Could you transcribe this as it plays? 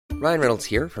Ryan Reynolds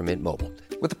here from Mint Mobile.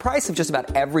 With the price of just about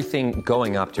everything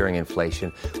going up during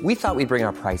inflation, we thought we'd bring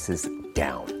our prices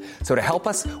down. So to help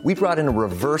us, we brought in a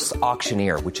reverse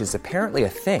auctioneer, which is apparently a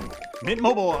thing. Mint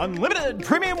Mobile Unlimited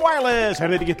Premium Wireless. How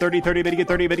to get 30, 30, bit to get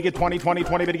 30, bit to get 20, 20,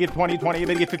 20, bit to get 20, 20,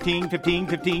 bit to get 15, 15,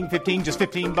 15, 15, just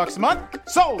 $15 a month?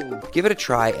 Sold! Give it a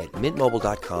try at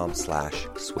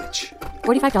mintmobile.com/switch.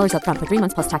 $45 up front for 3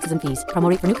 months plus taxes and fees. Promo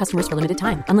rate for new customers for limited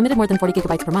time. Unlimited more than 40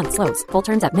 gigabytes per month. Slows full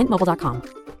terms at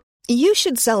mintmobile.com. You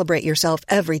should celebrate yourself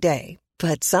every day,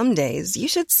 but some days you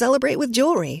should celebrate with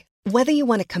jewelry. Whether you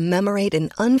want to commemorate an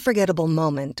unforgettable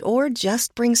moment or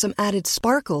just bring some added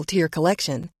sparkle to your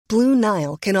collection, Blue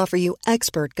Nile can offer you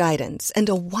expert guidance and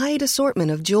a wide assortment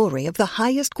of jewelry of the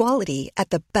highest quality at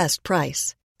the best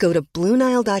price. Go to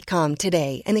BlueNile.com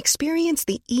today and experience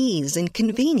the ease and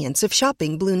convenience of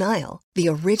shopping Blue Nile, the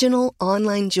original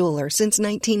online jeweler since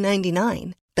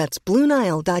 1999. That's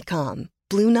BlueNile.com.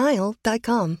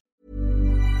 BlueNile.com.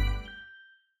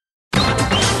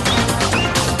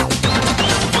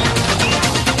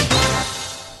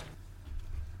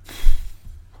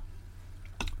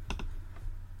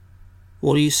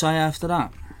 What do you say after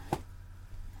that?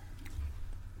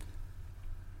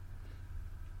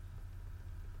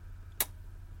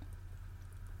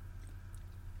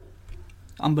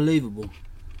 Unbelievable.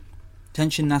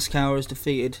 Tenshin Nasukawa has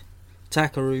defeated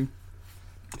Takeru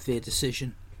via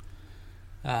decision.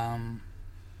 In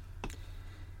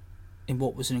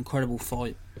what was an incredible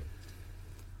fight.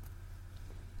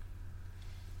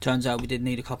 Turns out we did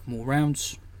need a couple more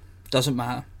rounds. Doesn't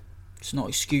matter. It's not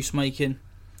excuse making.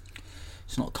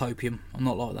 It's not copium. I'm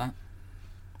not like that.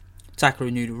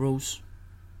 Takeru knew the rules.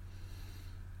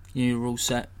 He knew the rule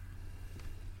set.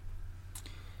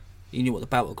 He knew what the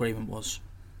bout agreement was.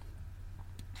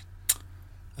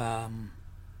 Tenshin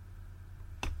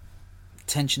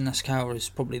Nasukawa is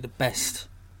probably the best,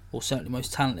 or certainly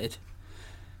most talented,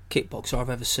 kickboxer I've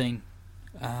ever seen.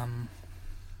 My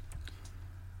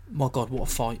God, what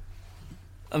a fight.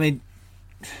 I mean,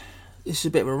 this is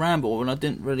a bit of a ramble, and I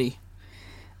didn't really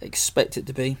expect it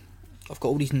to be. I've got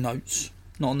all these notes,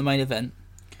 not on the main event.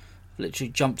 I've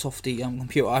literally jumped off the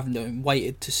computer. I haven't even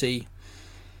waited to see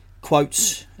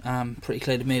quotes. Pretty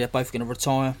clear to me they're both going to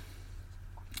retire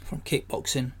from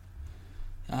kickboxing.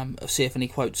 I'll see if any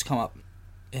quotes come up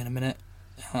in a minute.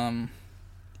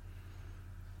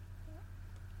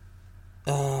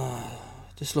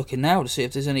 Just looking now to see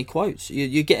if there's any quotes.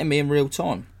 You're getting me in real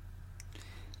time.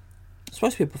 It's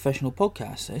supposed to be a professional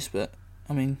podcast, this, but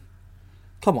I mean,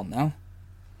 come on now.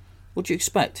 What do you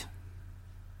expect?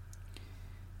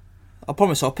 I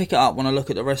promise I'll pick it up when I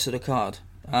look at the rest of the card.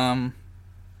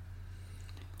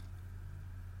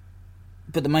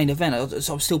 But the main event,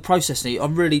 I'm still processing it.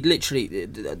 I'm really, literally,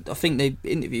 I think the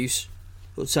interviews,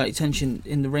 or certainly Tenshin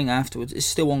in the ring afterwards, is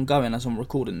still ongoing as I'm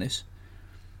recording this.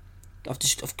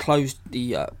 I've closed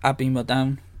the Abima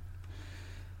down.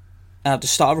 And I've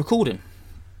just started recording.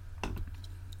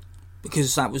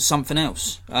 Because that was something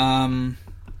else. Let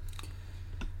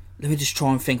me just try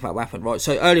and think about what happened. Right,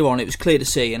 so earlier on it was clear to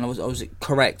see, and I was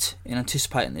correct in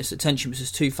anticipating this, that Tenshin was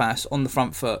just too fast on the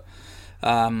front foot.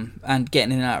 And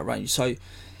getting in and out of range. So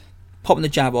popping the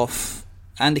jab off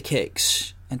and the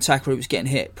kicks, and Takeru was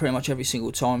getting hit pretty much every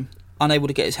single time. Unable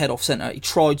to get his head off centre. He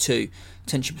tried to.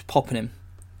 Tenshin was popping him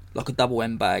like a double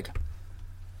M bag.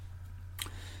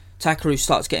 Takeru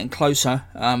starts getting closer.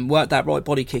 Worked that right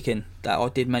body kick in that I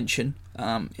did mention.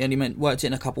 He only worked it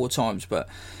in a couple of times, but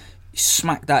he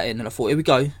smacked that in, and I thought, here we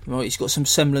go. Right, he's got some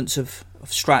semblance of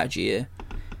strategy here.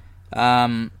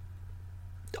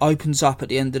 Opens up at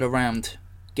the end of the round,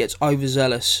 gets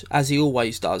overzealous as he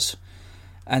always does,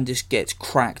 and just gets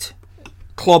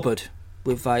clobbered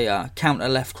with a counter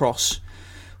left cross,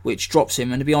 which drops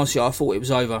him. And to be honest with you, I thought it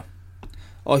was over.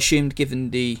 I assumed,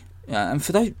 given the and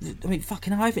for those, I mean,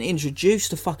 fucking, I haven't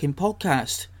introduced the fucking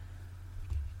podcast.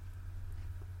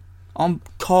 I'm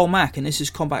Carl Mack, and this is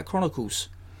Combat Chronicles.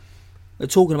 We're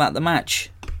talking about the match,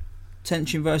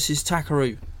 Tenshin versus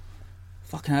Takeru.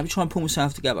 Fucking, I'll be trying to pull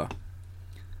myself together.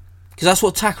 Because that's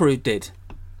what Takeru did.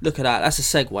 Look at that. That's a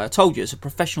segue. I told you, it's a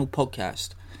professional podcast.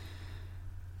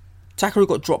 Takeru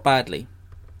got dropped badly.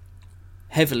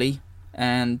 Heavily.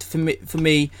 And for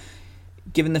me,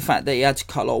 given the fact that he had to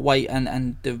cut a lot of weight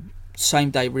and the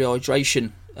same day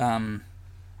rehydration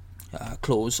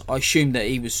clause, I assumed that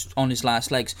he was on his last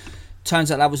legs.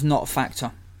 Turns out that was not a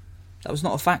factor.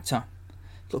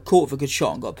 Got caught with a good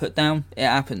shot and got put down. It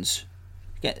happens.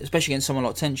 Especially against someone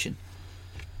like Tenshin.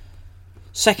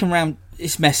 Second round,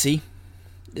 it's messy.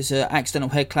 There's an accidental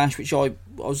head clash, which I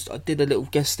did a little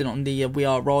guesting on the We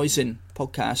Are Rising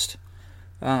podcast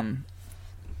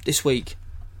this week,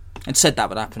 and said that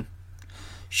would happen.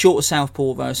 Shorter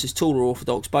southpaw versus taller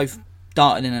orthodox, both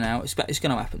darting in and out. It's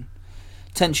going to happen.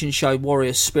 Tenshin showed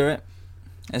warrior spirit,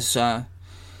 as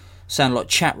sound like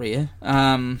chattery here.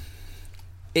 I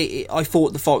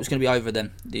thought the fight was going to be over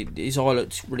then. His eye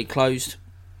looked really closed,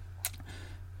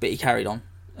 but he carried on.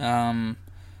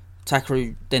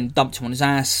 Takeru then dumped him on his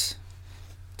ass.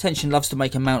 Tenshin loves to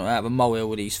make a mountain out of a molehill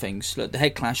with these things. Look, the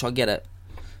head clash, I get it,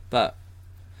 but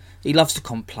he loves to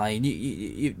complain.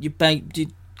 You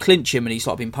clinch him and he's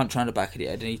like been punched around the back of the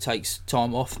head and he takes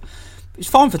time off. It was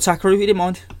fine for Takeru, he didn't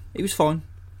mind. He was fine.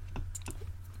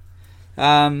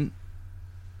 But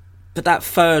that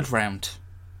third round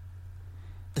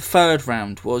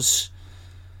was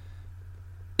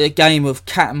a game of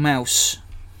cat and mouse,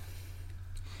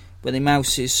 where the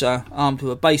mouse is armed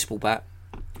with a baseball bat.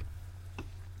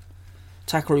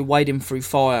 Takeru wading through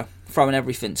fire, throwing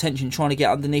everything. Tenshin trying to get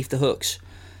underneath the hooks.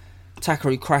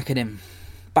 Takeru cracking him,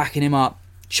 backing him up,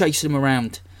 chasing him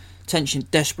around. Tenshin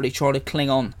desperately trying to cling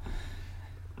on,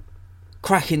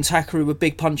 cracking Takeru with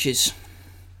big punches.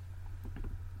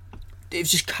 It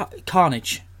was just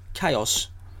carnage, chaos.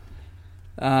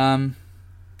 The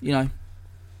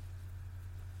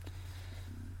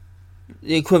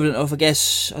equivalent of, I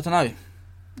guess, I don't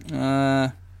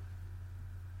know,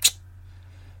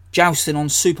 jousting on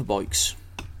superbikes.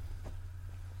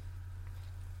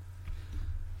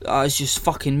 It's just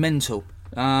fucking mental.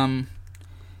 And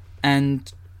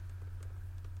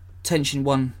Tenshin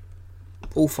won.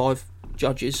 All 5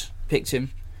 judges picked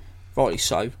him, rightly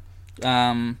so.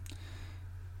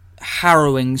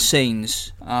 Harrowing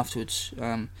scenes afterwards.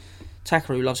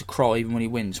 Takeru loves to cry even when he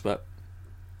wins, but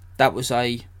that was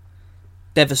a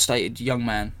devastated young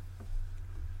man.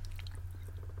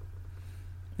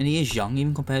 And he is young,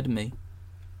 even compared to me.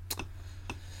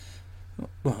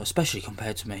 Well, especially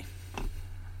compared to me.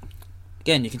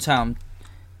 Again, you can tell I'm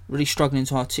really struggling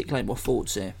to articulate my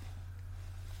thoughts here.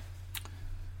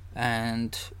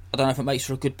 And I don't know if it makes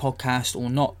for a good podcast or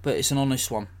not, but it's an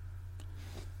honest one.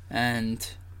 And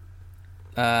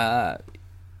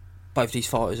both these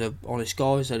fighters are honest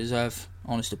guys, they deserve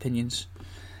honest opinions.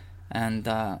 And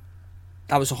that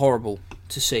was horrible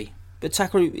to see. But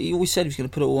Takeru, he always said he was going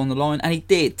to put it all on the line, and he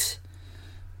did.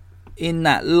 In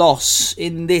that loss,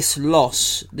 this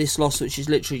loss which has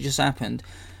literally just happened,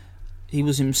 he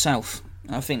was himself.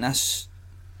 And I think that's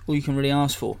all you can really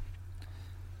ask for.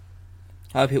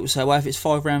 I hope people say, well, if it's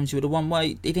 5 rounds, he would have won. Well,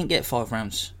 he didn't get 5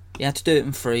 rounds. He had to do it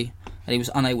in 3, and he was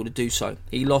unable to do so.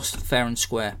 He lost fair and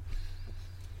square.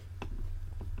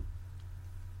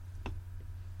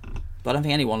 But I don't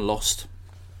think anyone lost.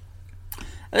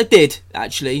 They did,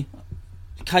 actually.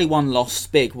 K-1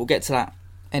 lost big. We'll get to that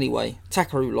anyway.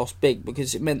 Takeru lost big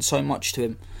because it meant so much to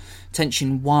him.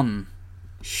 Tenshin won.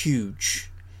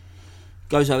 Huge.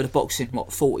 Goes over to boxing,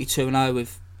 42-0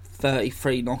 with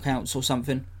 33 knockouts or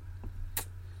something.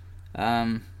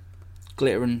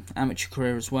 Glittering amateur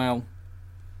career as well.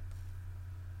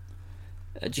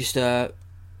 And he's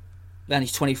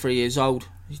 23 years old.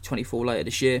 He's 24 later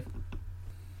this year.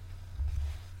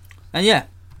 And yeah,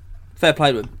 fair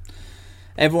play to him.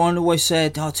 Everyone always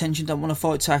said, Tenshin don't want to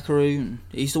fight Takeru, and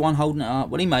he's the one holding it up.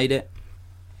 Well, he made it.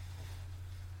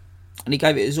 And he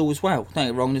gave it his all as well. Don't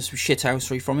get me wrong, there's some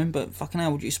shithousery from him, but fucking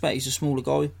hell, would you expect? He's a smaller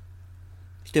guy.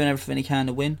 He's doing everything he can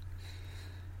to win.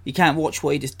 You can't watch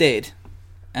what he just did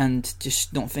and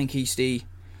just not think he's the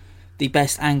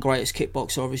best and greatest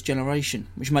kickboxer of his generation,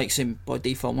 which makes him, by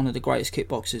default, one of the greatest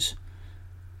kickboxers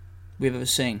we've ever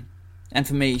seen. And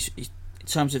for me, in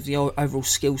terms of the overall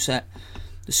skill set,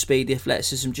 the speed, the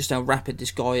athleticism, just how rapid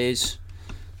this guy is,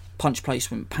 punch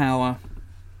placement, power,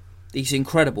 he's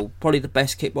incredible. Probably the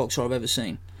best kickboxer I've ever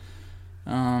seen.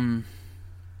 Don't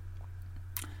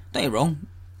get me wrong,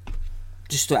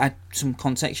 just to add some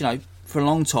context, for a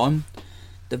long time,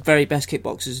 the very best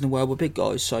kickboxers in the world were big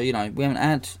guys. So, we haven't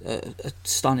had a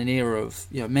stunning era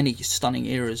of, many stunning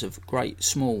eras of great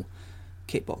small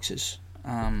kickboxers.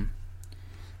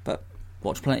 But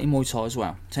watch plenty of Muay Thai as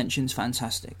well. Tenshin's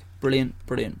fantastic. Brilliant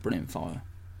fighter.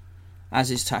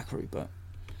 As is Takeru, but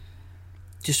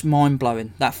just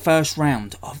mind-blowing. That first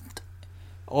round,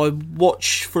 I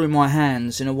watched through my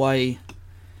hands in a way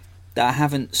that I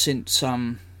haven't since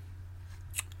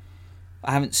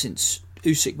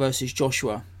Usyk versus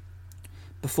Joshua.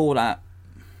 Before that,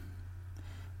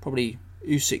 probably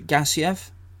Usyk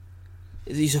Gassiev.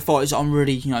 These are fighters that I'm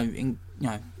really,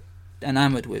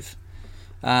 enamoured with.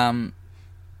 In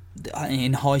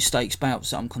high stakes bouts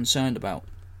that I'm concerned about.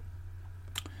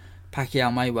 Pacquiao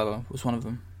Mayweather was one of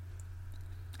them.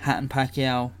 Hatton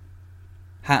Pacquiao,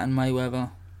 Hatton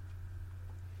Mayweather.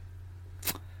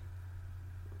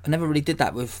 I never really did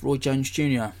that with Roy Jones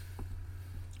Jr.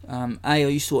 I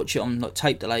used to watch it on like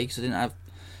tape delay because I didn't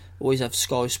always have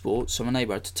Sky Sports, so my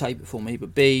neighbour had to tape it for me.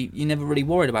 But B, you never really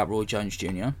worried about Roy Jones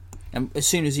Jr. And as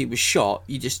soon as he was shot,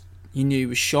 you knew he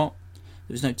was shot.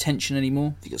 There was no tension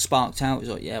anymore. If he got sparked out, it was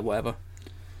like, yeah, whatever.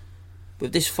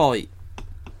 But this fight,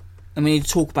 and we need to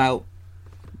talk about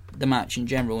the match in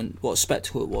general and what a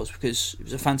spectacle it was, because it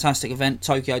was a fantastic event.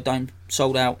 Tokyo Dome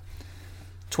sold out,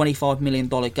 $25 million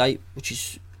gate, which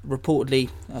is reportedly,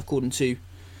 according to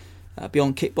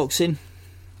Beyond Kickboxing,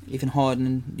 even higher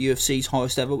than UFC's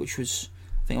highest ever, which was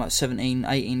I think about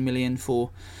 17-18 million for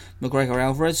McGregor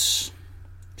Alvarez,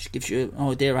 which gives you an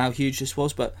idea of how huge this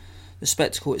was. But the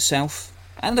spectacle itself,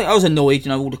 and I was annoyed,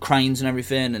 all the cranes and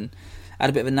everything, and had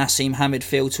a bit of a Nassim Hamid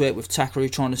feel to it with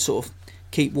Takeru trying to sort of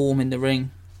keep warm in the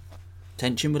ring.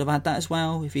 Tenshin would have had that as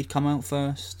well if he'd come out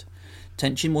first.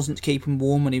 Tenshin wasn't keeping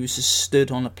warm when he was just stood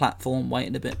on a platform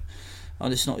waiting a bit.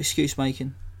 It's not excuse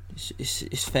making.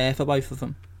 It's fair for both of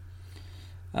them.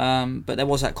 But there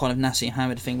was that kind of Nassim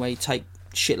Hamid thing where he'd take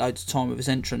shitloads of time with his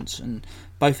entrance, and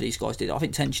both of these guys did. I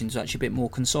think Tenshin's actually a bit more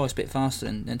concise, a bit faster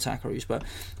than Takeru's, but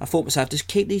I thought myself, just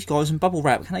keep these guys in bubble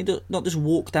wrap. Can they not just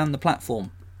walk down the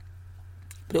platform?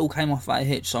 But it all came off without a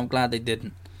hitch, so I'm glad they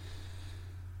didn't.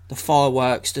 The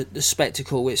fireworks, the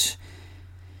spectacle, it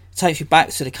takes you back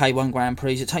to the K-1 Grand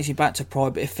Prix. It takes you back to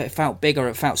Pride, but it felt bigger,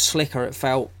 it felt slicker, it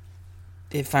felt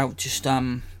just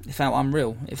it felt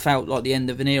unreal. It felt like the end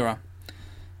of an era,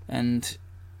 and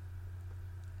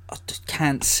I just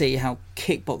can't see how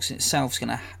kickboxing itself is going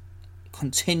to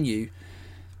continue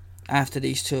after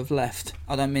these two have left.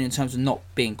 I don't mean in terms of not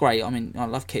being great. I mean, I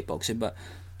love kickboxing, but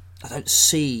I don't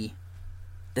see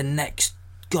the next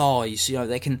guys.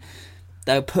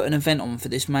 They'll put an event on for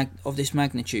this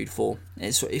magnitude for.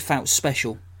 It felt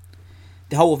special.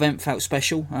 The whole event felt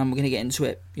special. We're going to get into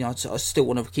it. I still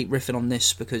want to keep riffing on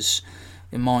this because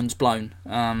your mind's blown.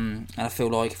 And I feel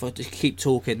like if I just keep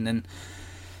talking, then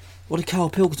what did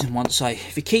Carl Pilkington once say?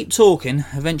 If you keep talking,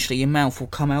 eventually your mouth will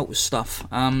come out with stuff.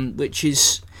 Which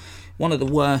is one of the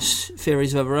worst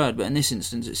theories I've ever heard. But in this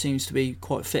instance, it seems to be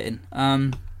quite fitting.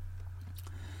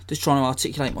 Just trying to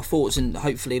articulate my thoughts, and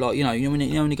hopefully, when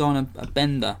you go on a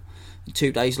bender, and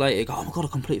 2 days later you go, oh my god, I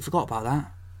completely forgot about that.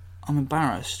 I'm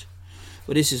embarrassed.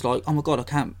 But this is like, oh my god, I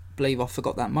can't believe I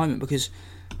forgot that moment because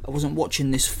I wasn't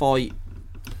watching this fight.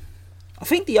 I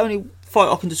think the only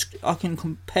fight I can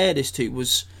compare this to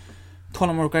was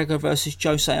Conor McGregor versus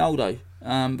Jose Aldo,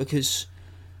 because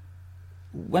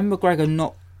when McGregor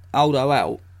knocked Aldo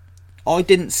out, I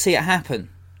didn't see it happen,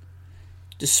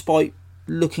 despite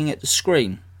looking at the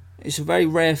screen. It's a very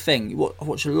rare thing. I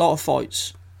watch a lot of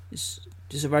fights. It's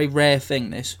a very rare thing,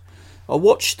 this. I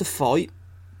watched the fight.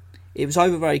 It was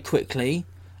over very quickly.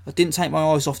 I didn't take my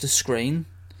eyes off the screen.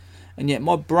 And yet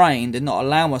my brain did not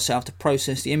allow myself to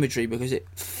process the imagery because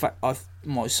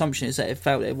my assumption is that it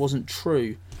felt it wasn't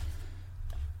true.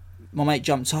 My mate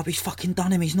jumped up. He's fucking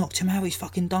done him. He's knocked him out. He's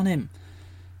fucking done him.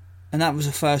 And that was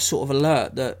the first sort of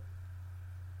alert that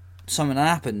something had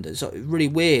happened. It's really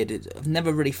weird. I've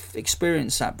never really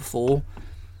experienced that before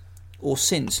or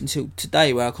since until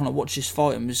today, where I kind of watched this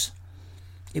fight and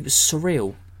it was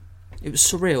surreal. It was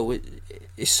surreal.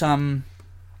 It's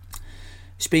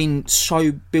been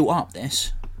so built up.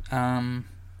 This,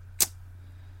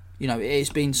 it's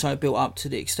been so built up to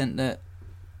the extent that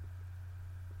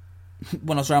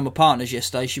when I was around my partners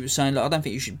yesterday, she was saying, "Look, I don't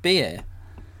think you should be here.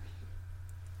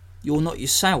 You're not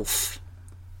yourself.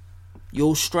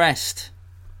 You're stressed.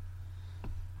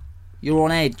 You're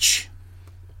on edge.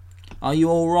 Are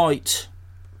you alright?"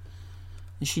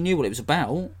 And she knew what it was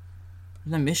about. There's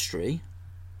no mystery.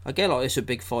 I get like this with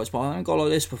big fights, but I haven't got like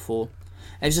this before.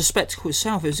 It was a spectacle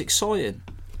itself. It was exciting.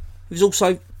 It was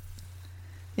also,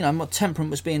 my temperament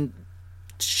was being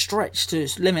stretched to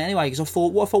its limit anyway, because I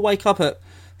thought, what if I wake up at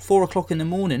 4 o'clock in the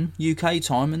morning, UK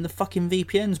time, and the fucking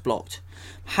VPN's blocked?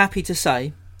 Happy to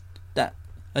say that,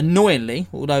 annoyingly,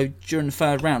 although during the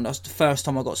third round, that's the first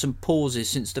time I got some pauses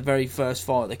since the very first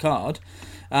fight of the card,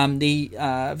 the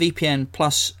VPN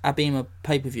plus Abema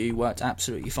pay-per-view worked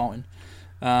absolutely fine.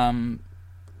 Third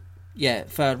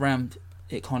round,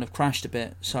 it kind of crashed a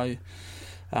bit, so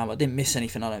I didn't miss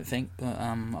anything, I don't think, but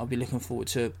I'll be looking forward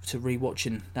to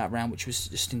re-watching that round, which was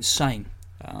just insane.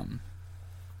 So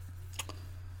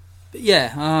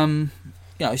I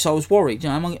was worried,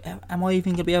 am I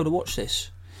even going to be able to watch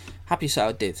this? Happy to say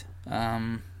I did.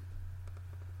 I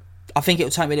think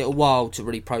it'll take me a little while to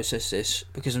really process this,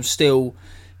 because I'm still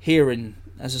hearing,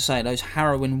 as I say, those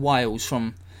harrowing wails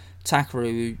from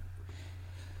Takeru, who,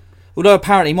 although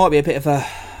apparently might be a bit of a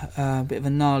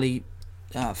gnarly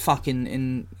fuck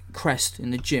in Crest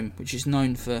in the gym, which is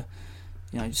known for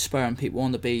spurring people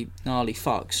on to be gnarly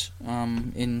fucks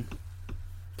in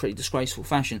pretty disgraceful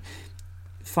fashion.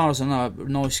 As far as I know, a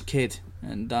nice kid,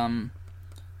 and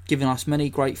giving us many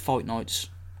great fight nights.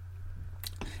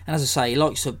 And as I say, he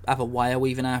likes to have a wail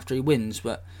even after he wins,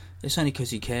 but it's only because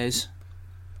he cares.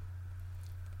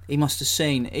 He must have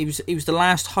seen, he was the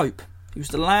last hope. He was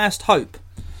the last hope.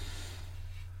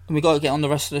 And we've got to get on the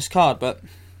rest of this card, but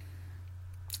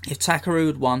if Takeru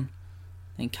had won,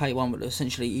 then K-1 would have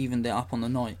essentially evened it up on the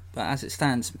night. But as it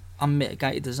stands,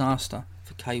 unmitigated disaster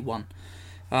for K-1.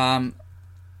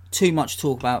 Too much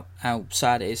talk about how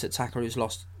sad it is that Takeru's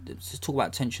lost. Let's talk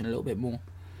about Tenshin a little bit more.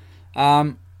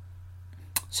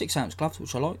 6-ounce gloves,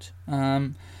 which I liked.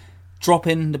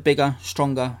 Dropping the bigger,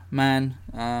 stronger man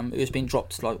who has been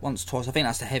dropped like once or twice. I think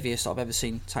that's the heaviest I've ever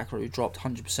seen Takeru dropped,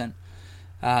 100%.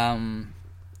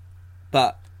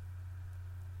 But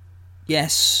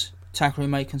yes, Takeru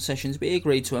made concessions, but he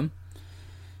agreed to them.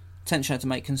 Tenshin had to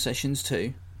make concessions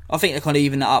too. I think they kind of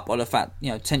even it up by the fact,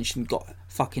 Tenshin got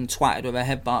fucking twatted with a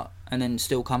headbutt and then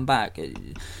still come back.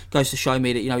 It goes to show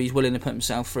me that, he's willing to put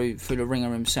himself through the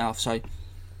ringer himself. So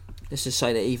let's just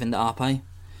say they evened it up, eh?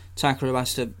 Takeru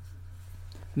has to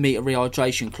meet a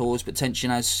rehydration clause, but Tenshin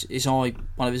has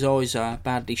one of his eyes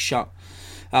badly shut.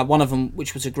 One of them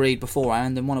which was agreed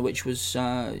beforehand, and one of which was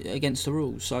against the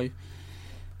rules. So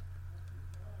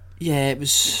yeah,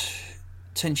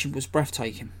 Tenshin was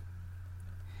breathtaking.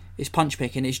 His punch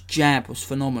picking, his jab was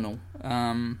phenomenal.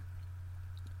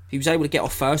 He was able to get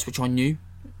off first, which I knew.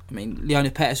 I mean,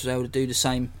 Leonid Pettis was able to do the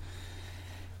same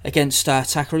against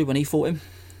Takeru when he fought him.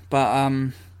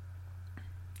 But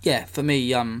yeah, for me,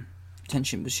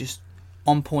 Tenshin was just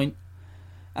on point.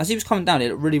 As he was coming down,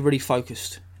 it really, really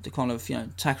focused. The kind of,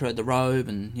 Takeru had the robe,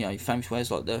 and he famously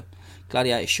wears like the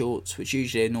gladiator shorts, which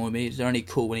usually annoy me. They're only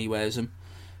cool when he wears them.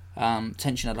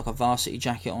 Tenshin had like a varsity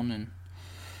jacket on, and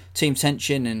Team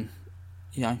Tenshin, and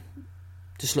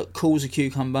just looked cool as a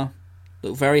cucumber.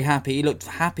 Looked very happy. He looked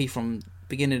happy from the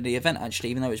beginning of the event,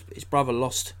 actually, even though his brother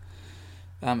lost.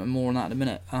 And more on that in a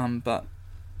minute. But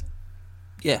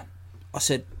yeah, I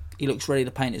said he looks ready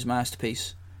to paint his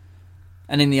masterpiece.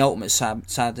 And in the ultimate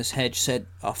sadness, Hedge said,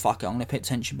 "Oh fuck it, I'm going to pick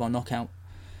Tenshin by knockout."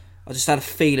 I just had a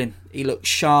feeling he looked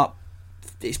sharp.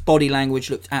 His body language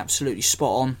looked absolutely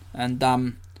spot on, and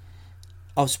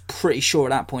I was pretty sure at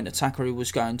that point that Takeru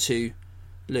was going to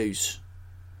lose,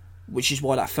 which is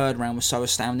why that third round was so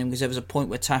astounding, because there was a point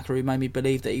where Takeru made me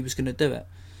believe that he was going to do it.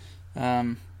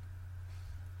 But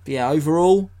yeah,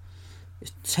 overall,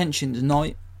 it's Tenshin's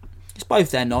night. It's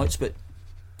both their nights, but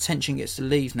Tenshin gets to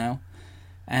leave now.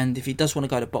 And if he does want to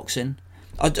go to boxing,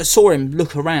 I saw him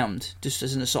look around, just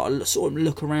as an aside, I saw him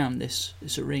look around this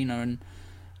arena, and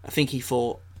I think he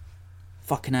thought,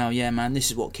 fucking hell, yeah man, this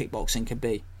is what kickboxing can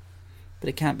be. But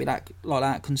it can't be like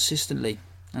that consistently,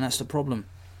 and that's the problem.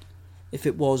 If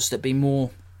it was, there'd be more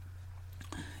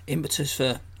impetus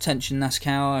for Tenshin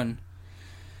Nasukawa and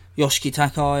Yoshiki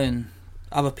Takai and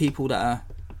other people that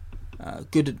are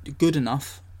good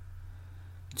enough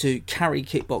to carry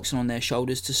kickboxing on their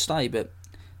shoulders to stay, but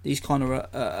these kind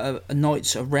of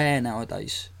nights are rare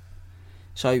nowadays.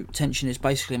 So Tenshin is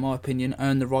basically, in my opinion,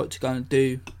 earned the right to go and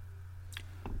do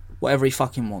whatever he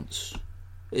fucking wants.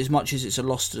 As much as it's a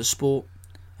loss to the sport,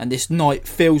 and this night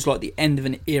feels like the end of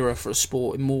an era for a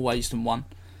sport in more ways than one.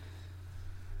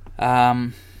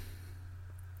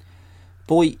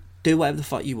 Boy, do whatever the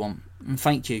fuck you want, and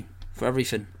thank you for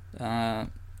everything. I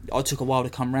took a while to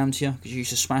come round to you, because you used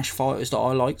to smash fighters that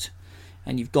I liked,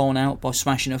 and you've gone out by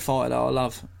smashing a fighter that I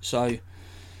love. So,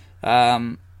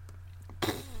 what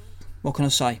can I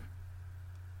say?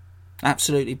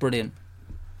 Absolutely brilliant.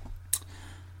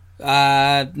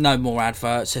 No more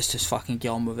adverts. Let's just fucking get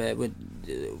on with it. We're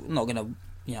not gonna,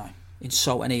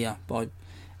 insult any by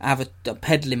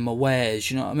peddling my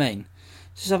wares. You know what I mean?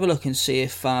 Just have a look and see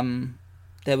if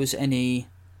there was any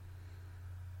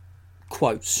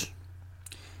quotes.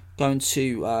 Going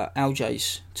to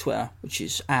LJ's Twitter, which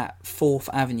is at 4th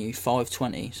Avenue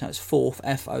 520. So that's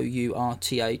 4th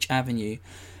FOURTH Avenue,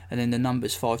 and then the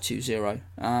number's 520.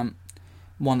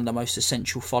 One of the most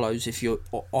essential follows if you're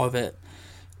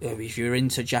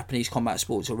into Japanese combat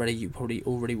sports already, you probably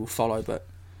already will follow, but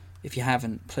if you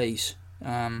haven't, please,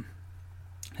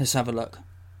 let's have a look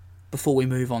before we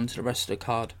move on to the rest of the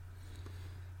card.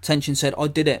 Tenshin said, "I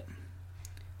did it.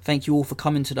 Thank you all for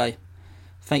coming today.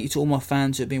 Thank you to all my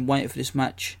fans who have been waiting for this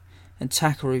match, and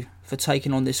Takeru for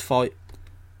taking on this fight.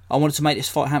 I wanted to make this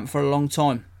fight happen for a long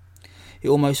time. It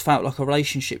almost felt like a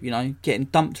relationship, getting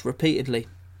dumped repeatedly.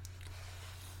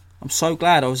 I'm so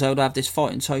glad I was able to have this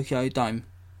fight in Tokyo Dome.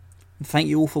 And thank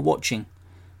you all for watching,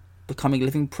 becoming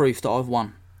living proof that I've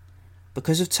won.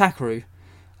 Because of Takeru,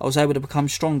 I was able to become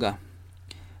stronger.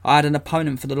 I had an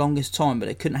opponent for the longest time, but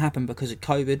it couldn't happen because of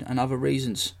COVID and other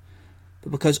reasons.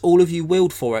 But because all of you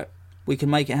willed for it, we can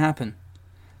make it happen.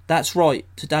 That's right,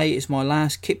 today is my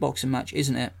last kickboxing match,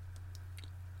 isn't it?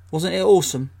 Wasn't it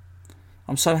awesome?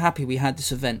 I'm so happy we had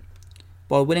this event.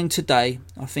 By winning today,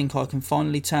 I think I can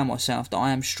finally tell myself that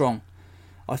I am strong.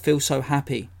 I feel so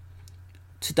happy.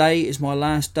 Today is my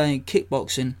last day in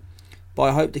kickboxing, but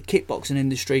I hope the kickboxing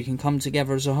industry can come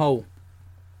together as a whole.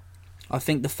 I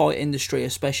think the fight industry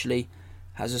especially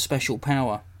has a special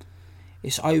power.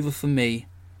 It's over for me,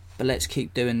 but let's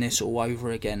keep doing this all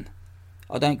over again.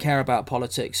 I don't care about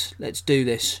politics. Let's do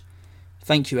this.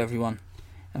 Thank you, everyone.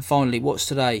 And finally, what's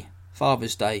today?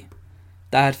 Father's Day.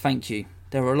 Dad, thank you.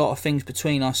 There were a lot of things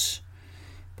between us,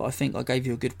 but I think I gave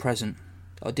you a good present.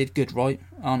 I did good, right?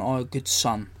 Aren't I a good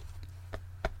son?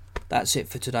 That's it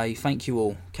for today. Thank you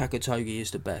all. Kakutogi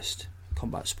is the best.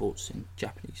 Combat sports in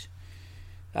Japanese.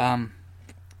 Can't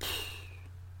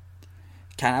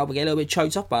help but get a little bit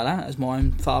choked up by that, as my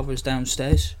own father is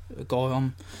downstairs. A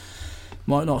guy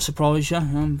might not surprise you.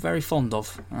 I'm very fond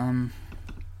of.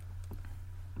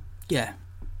 Yeah.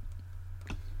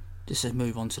 Just let's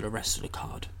move on to the rest of the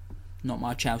card. Not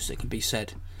much else that can be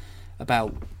said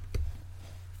about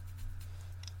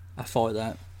a fight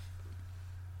that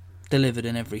delivered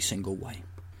in every single way.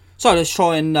 So let's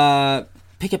try and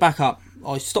pick it back up.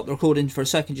 I stopped the recording for a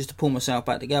second just to pull myself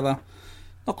back together.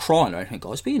 Not crying or anything,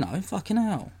 guys, but fucking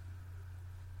hell.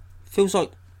 Feels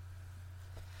like,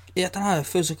 I don't know, it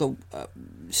feels like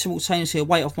simultaneously a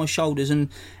weight off my shoulders and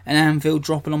an anvil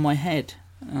dropping on my head.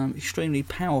 Extremely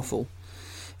powerful.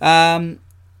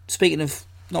 Speaking of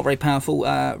not very powerful,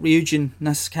 Ryujin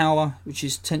Nasukawa, which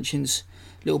is Tenshin's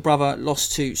little brother,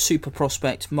 lost to super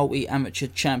prospect, multi-amateur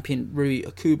champion Rui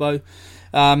Akubo.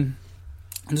 I'm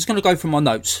just going to go through my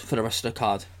notes for the rest of the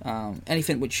card.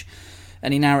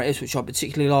 Any narratives which I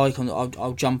particularly like,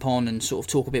 I'll jump on and sort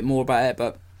of talk a bit more about it.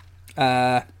 But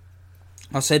I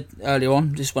said earlier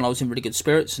on, just when I was in really good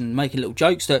spirits and making little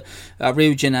jokes, that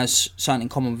Ryujin has something in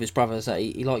common with his brothers, that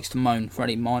he likes to moan for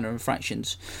any minor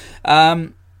infractions.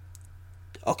 Akubo,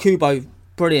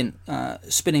 brilliant,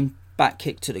 spinning back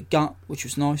kick to the gut, which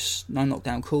was nice, no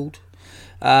knockdown called.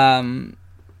 Tenshin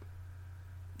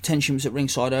was at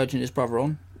ringside urging his brother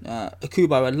on.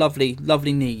 Akubo had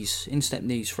lovely knees, instep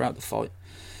knees throughout the fight.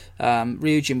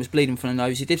 Ryujin was bleeding from the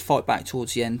nose. He did fight back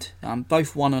towards the end.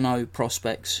 Both 1-0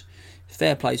 prospects.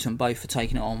 Fair play to them both for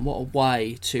taking it on. What a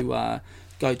way to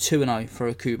go 2-0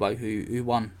 for Akubo, who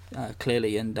won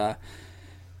clearly and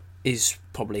is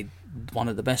probably one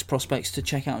of the best prospects to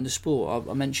check out in the sport.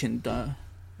 I mentioned Yuta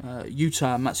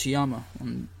Matsuyama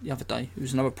on the other day,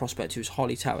 who's another prospect who's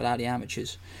highly touted out of the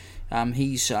amateurs.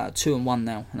 He's 2-1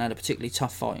 now and had a particularly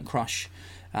tough fight in Crush.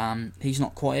 He's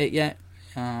not quite it yet,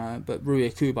 but Rui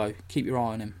Akubo, keep your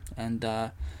eye on him. And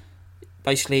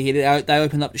basically, they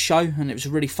opened up the show, and it was a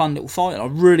really fun little fight. I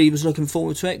really was looking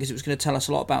forward to it because it was going to tell us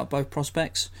a lot about both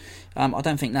prospects. I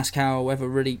don't think Nasukawa will ever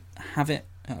really have it,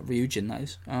 Ryujin that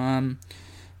is.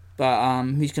 But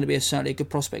he's going to be certainly a good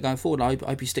prospect going forward. I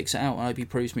hope he sticks it out. I hope he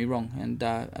proves me wrong. And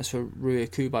as for Rui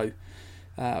Akubo,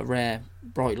 a rare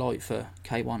bright light for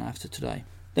K-1 after today.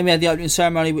 Then we had the opening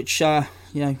ceremony, which gave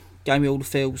me all the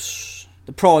feels,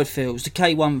 the pride feels, the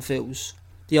K-1 feels,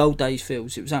 the old days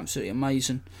feels. It was absolutely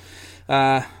amazing. We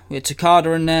had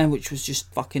Takada in there, which was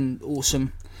just fucking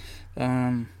awesome.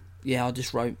 I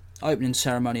just wrote opening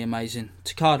ceremony amazing.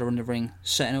 Takada in the ring,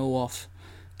 setting it all off,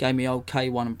 gave me old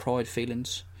K-1 and pride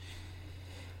feelings.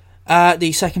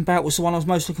 The second bout was the one I was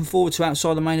most looking forward to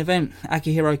outside the main event.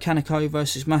 Akihiro Kaneko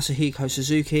versus Masahiko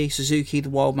Suzuki. Suzuki, the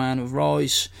wild man of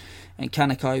Rise, and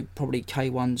Kaneko, probably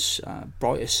K1's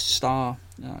brightest star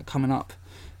coming up.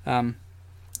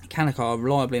 Kaneko,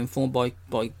 reliably informed by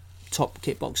top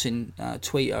kickboxing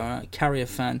tweeter, Carrier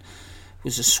fan,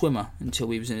 was a swimmer until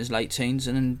he was in his late teens,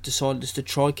 and then decided just to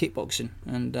try kickboxing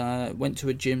and went to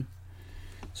a gym,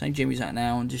 same gym he's at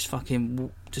now, and just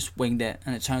winged it,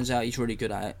 and it turns out he's really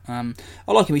good at it.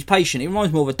 I like him, he's patient. He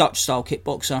reminds me more of a Dutch style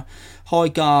kickboxer. High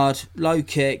guard, low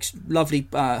kicks, lovely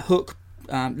hook,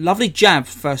 lovely jab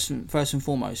first and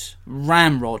foremost,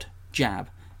 ramrod jab,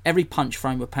 every punch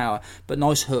thrown with power, but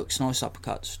nice hooks, nice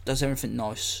uppercuts, does everything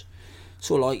nice.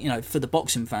 Sort of like, for the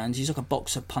boxing fans, he's like a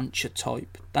boxer puncher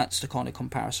type. That's the kind of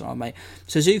comparison I make.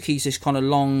 Suzuki's this kind of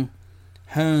long,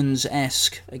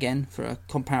 Hearns-esque, again, for a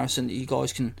comparison that you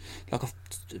guys can, like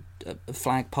a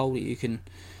flagpole that you can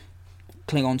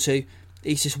cling on to.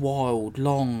 He's this wild,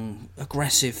 long,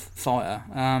 aggressive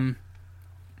fighter.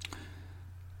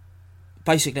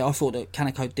 Basically, I thought that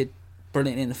Kaneko did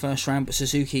brilliantly in the first round, but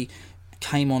Suzuki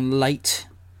came on late,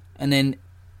 and then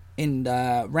in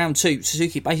round 2,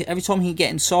 Suzuki, basically, every time he can get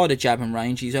inside a jabbing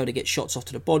range, he's able to get shots off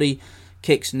to the body,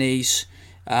 kicks, knees,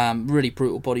 really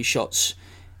brutal body shots.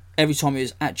 Every time he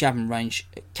was at jabbing range,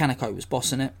 Kaneko was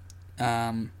bossing it.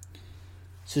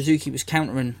 Suzuki was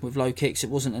countering with low kicks. It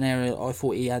wasn't an area I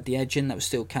thought he had the edge in. That was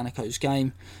still Kaneko's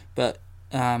game. But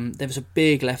there was a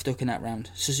big left hook in that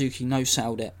round. Suzuki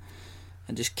no-sold it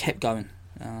and just kept going.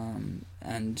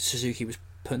 And Suzuki was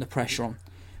putting the pressure on,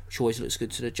 which always looks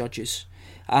good to the judges.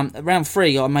 Round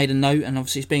 3, I made a note, and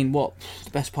obviously it's been, the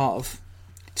best part of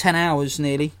 10 hours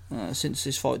nearly since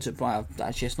this fight took place.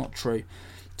 Actually, it's not true.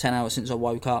 10 hours since I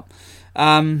woke up.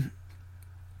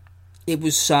 It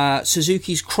was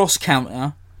Suzuki's cross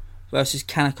counter versus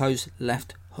Kaneko's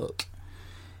left hook.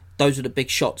 Those were the big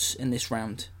shots in this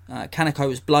round. Kaneko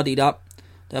was bloodied up.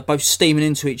 They were both steaming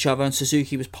into each other, and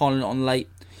Suzuki was piling it on late.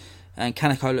 And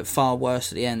Kaneko looked far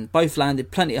worse at the end. Both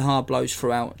landed plenty of hard blows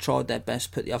throughout, tried their best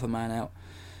to put the other man out.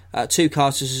 2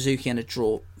 cards to Suzuki and a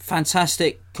draw.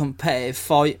 Fantastic, competitive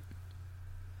fight.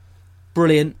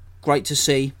 Brilliant, great to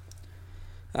see.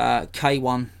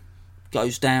 K-1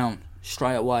 goes down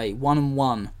straight away,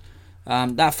 1-1.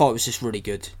 That fight was just really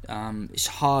good. It's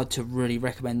hard to really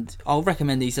recommend. I'll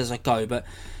recommend these as I go, but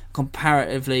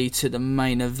comparatively to the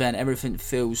main event, everything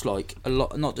feels like a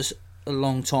lot, not just a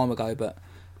long time ago, but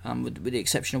with the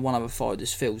exception of one other fight,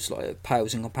 this feels like it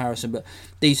pales in comparison. But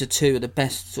these are 2 of the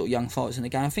best sort of young fighters in the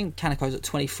game. I think Kaneko's at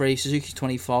 23, Suzuki's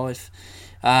 25.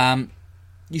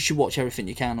 You should watch everything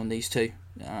you can on these 2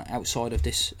 outside of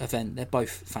this event. They're both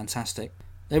fantastic.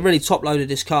 They really top-loaded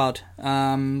this card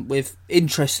with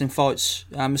interesting fights.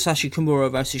 Masashi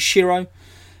Kimura versus Shiro.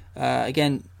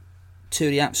 Again, 2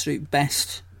 of the absolute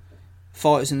best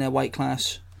fighters in their weight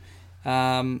class.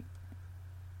 They've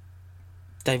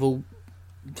all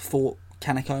fought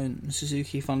Kaneko and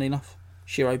Suzuki, funnily enough.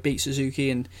 Shiro beat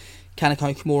Suzuki and Kaneko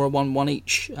and Kimura won 1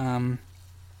 each.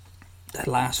 That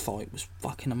last fight was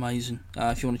fucking amazing.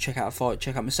 If you want to check out a fight,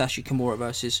 check out Masashi Kimura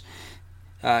versus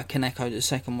Kaneko, the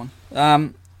second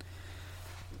one.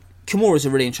 Kimura's a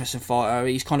really interesting fighter.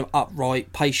 He's kind of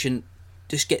upright, patient,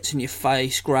 just gets in your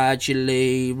face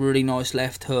gradually, really nice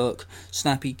left hook,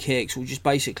 snappy kicks, will just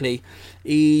basically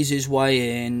ease his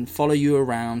way in, follow you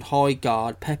around, high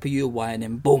guard, pepper you away, and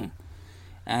then boom.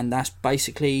 And that's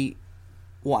basically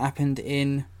what happened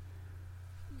in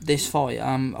this fight.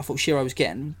 I thought Shiro was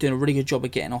doing a really good job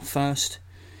of getting off first.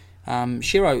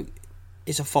 Shiro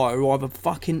is a fighter who either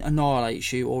fucking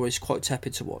annihilates you or is quite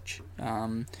tepid to watch.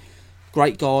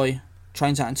 Great guy,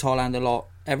 trains out in Thailand a lot.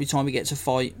 Every time he gets a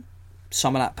fight,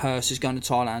 some of that purse is going to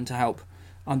Thailand to help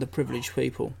underprivileged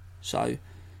people. So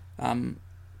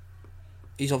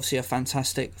he's obviously a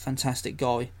fantastic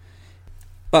guy.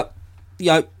 But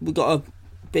we've got to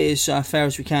be as fair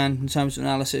as we can in terms of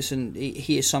analysis, and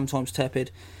he is sometimes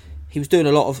tepid. He was doing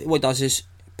a lot of, what he does is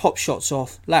pop shots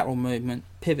off, lateral movement,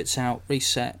 pivots out,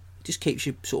 reset, just keeps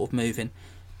you sort of moving.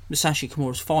 Masashi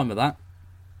Kimura's fine with that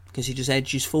because he just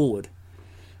edges forward.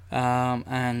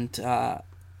 I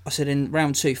said in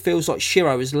round 2, feels like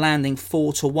Shiro is landing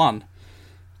 4-1,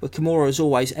 but Kimura is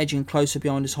always edging closer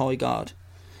behind his high guard.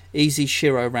 Easy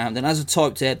Shiro round, and as I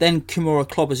typed there, then Kimura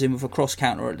clobbers him with a cross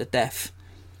counter at the death.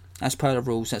 As per the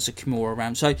rules, that's a Kimura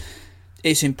round. So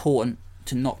it's important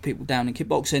to knock people down in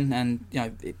kickboxing, and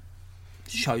it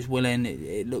shows willing.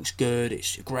 It looks good.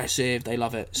 It's aggressive. They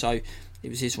love it. So it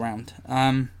was his round.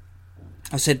 I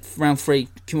said round 3,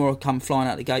 Kimura come flying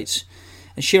out the gates,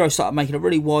 and Shiro started making a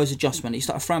really wise adjustment. He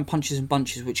started throwing punches and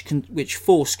bunches, which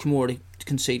forced Kimura to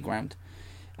concede ground.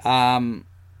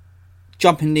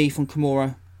 Jumping knee from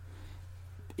Kimura.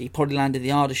 He probably landed the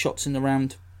harder shots in the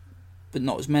round, but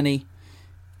not as many.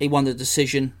 He won the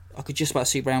decision. I could just about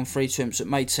see round 3 to him, so it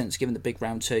made sense given the big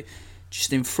round 2.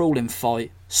 Just an enthralling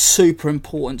fight. Super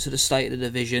important to the state of the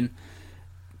division.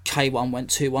 K-1 went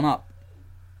 2-1 up.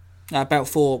 Bout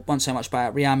 4, won't say much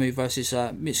about it. Ryamu versus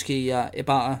Mitsuki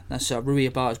Ibata. That's Rui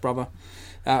Ibata's brother.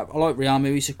 I like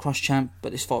Ryamu, he's a crush champ,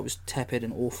 but this fight was tepid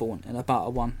and awful, and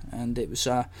Ibata won. And it was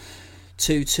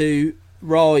 2-2.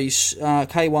 Rise,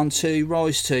 K1 2,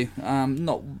 Rise 2.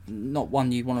 Not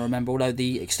one you'd want to remember, although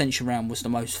the extension round was the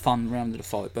most fun round of the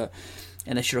fight. But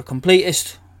unless you're a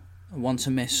completist, one to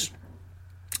miss.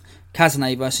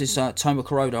 Kazane versus Toma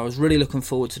Kuroda. I was really looking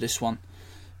forward to this one.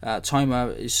 Toma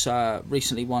is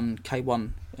recently won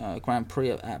K1 Grand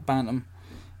Prix at Bantam,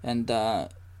 and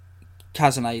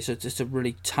Kazane is just a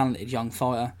really talented young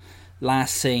fighter.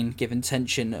 Last seen giving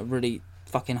Tenshin a really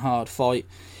fucking hard fight.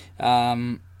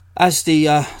 As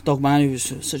the Dogman, who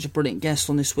was such a brilliant guest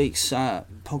on this week's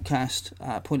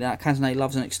podcast, pointed out, Kazane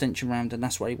loves an extension round, and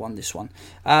that's where he won this one.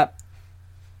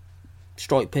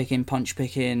 Strike picking, punch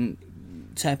picking,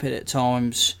 tepid at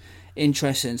times.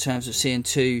 Interesting in terms of seeing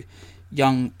two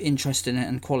young, interesting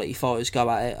and quality fighters go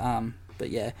at it. But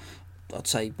yeah, I'd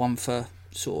say one for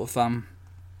sort of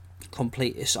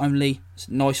completists only. It's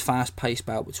a nice fast-paced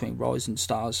bout between rising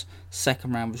stars.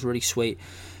 Second round was really sweet.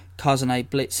 Kazane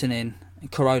blitzing in,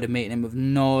 and Kuroda meeting him with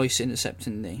nice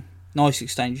intercepting knee. Nice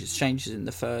exchanges in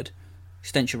the third.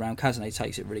 Extension round, Kazane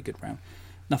takes it, really good round.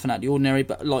 Nothing out of the ordinary,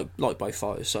 but like both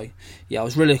fighters. So yeah, I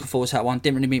was really looking forward to that one.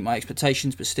 Didn't really meet my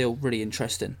expectations, but still really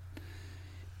interesting.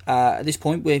 At this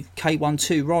point, with K-1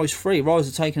 2, Rise 3. Rise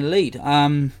are taking the lead.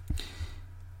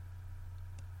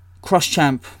 Crush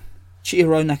champ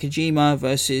Chihiro Nakajima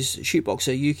versus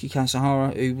shootboxer Yuki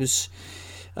Kasahara, who was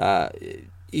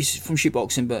he's from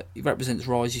shootboxing, but he represents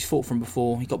Rise. He's fought from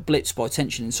before. He got blitzed by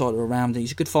Tenshin inside or around, and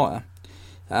he's a good fighter.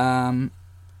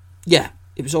 Yeah,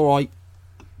 it was all right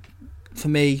for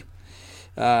me.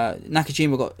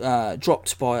 Nakajima got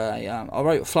dropped by I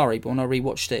wrote a flurry, but when I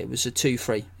rewatched it, it was a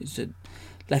 2-3. It's a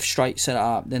left straight, set it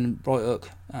up, then right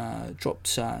hook,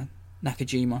 dropped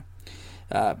Nakajima.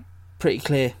 Pretty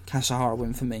clear Kasahara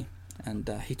win for me, and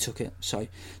he took it. So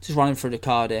just running through the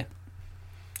card here.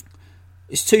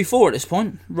 It's 2-4 at this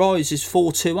point. Rise is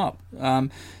 4-2 up.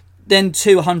 Then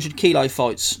 2 100 kilo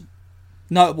fights.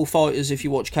 Notable fighters if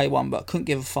you watch K1, but I couldn't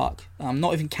give a fuck.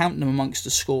 Not even counting them amongst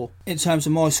the score. In terms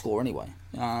of my score anyway.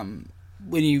 When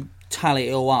you tally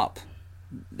it all up,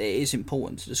 it is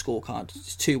important to the scorecard.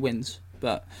 It's 2 wins,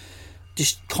 but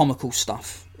just comical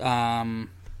stuff.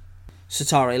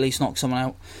 Satari at least knocked someone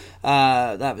out.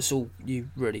 That was all you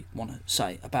really want to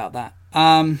say about that.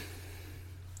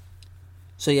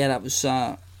 So yeah, that was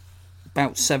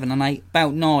about 7 and 8.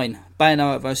 About 9,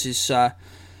 Bayanoa versus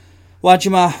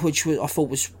Wajima, which I thought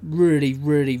was really,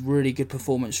 really, really good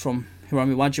performance from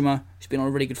Hiromi Wajima. He's been on a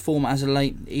really good form as of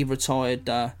late. He retired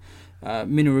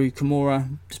Minoru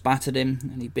Kimura, just battered him,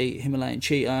 and he beat Himalayan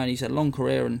Cheetah, and he's had a long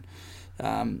career, and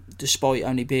despite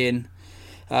only being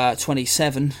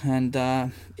 27,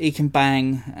 and he can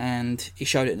bang, and he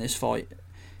showed it in this fight.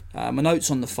 My notes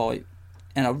on the fight,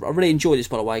 and I really enjoyed this,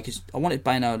 by the way, because I wanted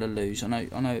Bayano to lose. I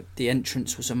know the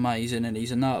entrance was amazing, and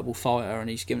he's a notable fighter,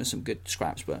 and he's given us some good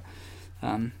scraps, but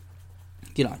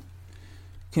you know,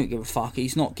 couldn't give a fuck.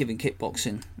 He's not giving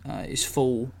kickboxing his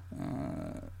full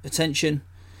attention.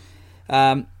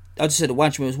 I just said that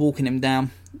Wajima was walking him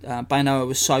down. Bayano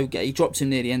was he dropped him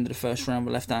near the end of the first round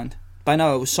with left hand.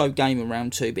 Bayano was so game in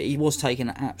round 2, but he was taking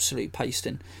an absolute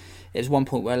pasting. There was one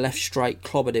point where left straight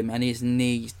clobbered him and his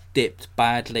knees dipped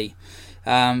badly.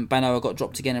 Bayano got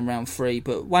dropped again in round 3,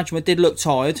 but Wajima did look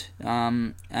tired,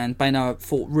 and Bayano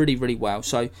fought really, really well.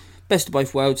 So, best of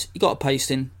both worlds. He got a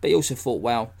pasting, but he also fought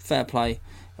well. Fair play.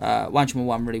 Wajima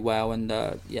won really well, and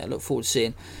yeah, look forward to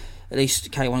seeing at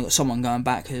least K-1 got someone going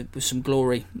back with some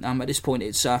glory. At this point,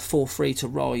 it's 4-3 to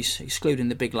Rise, excluding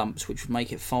the big lumps, which would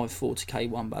make it 5-4 to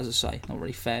K-1. But as I say, not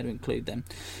really fair to include them.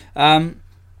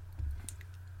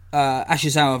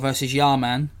 Ashizawa versus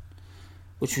Yarman,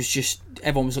 which was just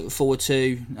everyone was looking forward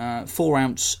to.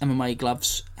 4-ounce MMA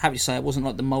gloves. Happy to say it wasn't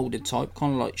like the moulded type,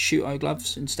 kind of like Shuto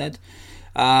gloves instead.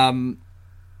 5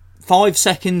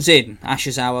 seconds in,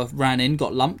 Ashizawa ran in,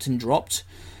 got lumped and dropped.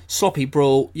 Sloppy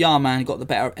brawl. Yarman got the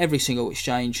better of every single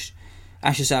exchange.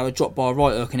 Ashizawa dropped by a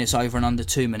right hook, and it's over in under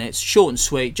 2 minutes. Short and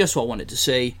sweet, just what I wanted to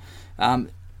see.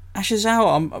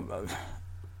 Ashizawa,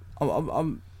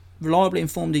 I'm reliably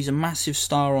informed he's a massive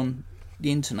star on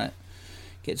the internet.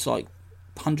 Gets like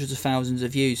hundreds of thousands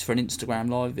of views for an Instagram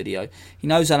live video. He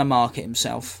knows how to market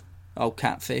himself, old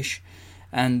catfish,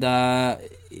 and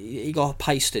he got a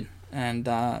pasting. And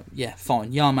yeah,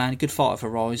 fine. Yarman, good fighter for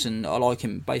Rise, and I like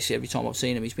him basically every time I've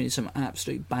seen him. He's been in some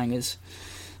absolute bangers.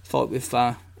 Fight with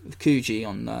Kuji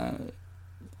on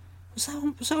was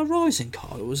that a Rising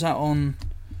card, or was that on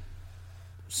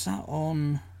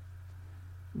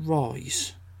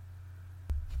Rise?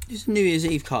 It's a New Year's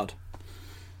Eve card.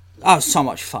 Oh, so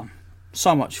much fun.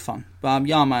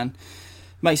 Yarman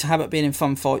makes a habit of being in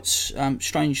fun fights.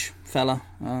 Strange fella,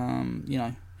 you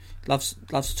know. Loves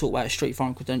to talk about his street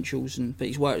fighting credentials, but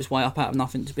he's worked his way up out of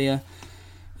nothing to be to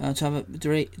have a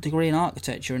degree in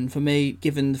architecture. And for me,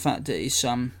 given the fact that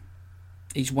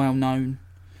he's well known,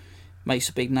 makes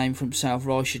a big name for himself,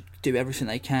 Rise should do everything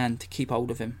they can to keep hold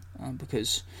of him,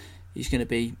 because he's going to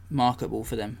be marketable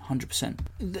for them, 100%.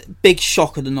 The big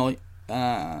shock of the night,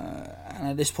 and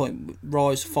at this point,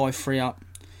 Rise 5-3 up.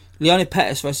 Leonid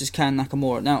Pettis versus Ken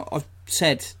Nakamura. Now, I've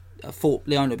said I thought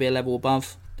Leon would be a level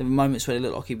above. There were moments where it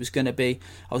looked like he was going to be.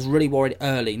 I was really worried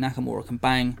early. Nakamura can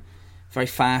bang, very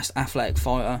fast, athletic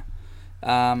fighter.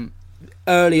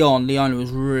 Early on, Leona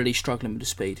was really struggling with the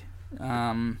speed.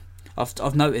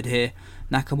 I've noted here,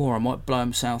 Nakamura might blow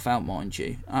himself out, mind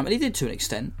you. And he did to an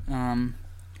extent.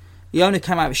 The owner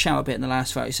came out of a shower a bit in the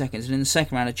last 30 seconds, and in the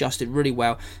second round adjusted really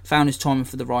well, found his timing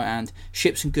for the right hand,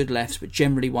 shipped some good lefts, but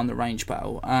generally won the range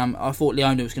battle. I thought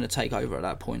Leona was going to take over at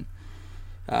that point.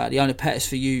 Leona Pettis,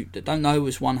 for you that don't know,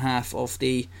 was one half of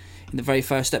in the very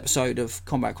first episode of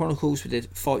Combat Chronicles. We did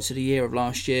Fights of the Year of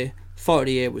last year. Fight of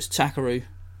the Year was Takeru.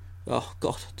 Oh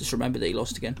God, just remember that he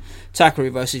lost again.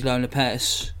 Takeru versus Leona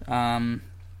Pettis. And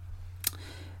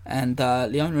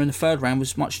Leona in the third round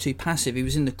was much too passive. He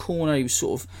was in the corner, he was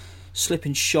sort of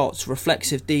slipping shots,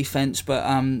 reflexive defence, but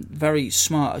very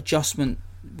smart adjustment.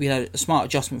 We had a smart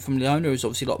adjustment from Leona, who's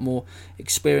obviously a lot more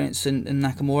experienced than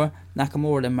Nakamura.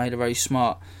 Nakamura then made a very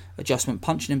smart adjustment,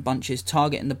 punching in bunches,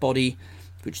 targeting the body,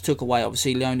 which took away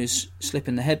obviously Leona's slip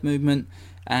in the head movement,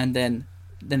 and then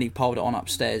he piled it on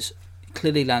upstairs.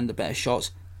 Clearly landed the better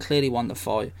shots, clearly won the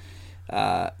fight.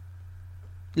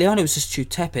 Leona was just too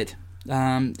tepid.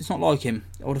 It's not like him.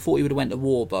 I would have thought he would have went to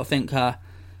war, but I think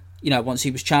once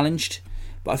he was challenged,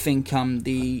 but I think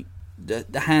the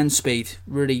hand speed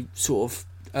really sort of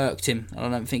irked him. I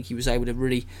don't think he was able to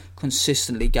really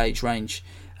consistently gauge range.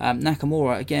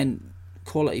 Nakamura, again,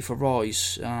 quality for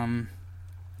Rise.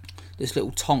 This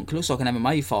little tonk, looks like an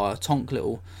MMA fighter, tonk,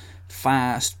 little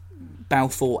fast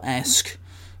Balfour-esque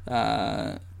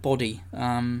body.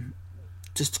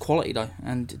 Just quality though,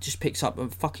 and it just picks up a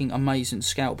fucking amazing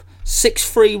scalp.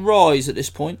 6'3" Rise at this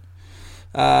point.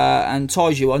 And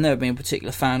Taiju, I've never been a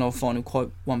particular fan of, find him quite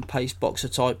one-paced boxer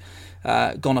type.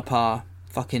 Gonapar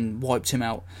fucking wiped him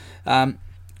out.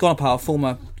 Gonapar,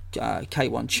 former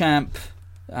K-1 champ,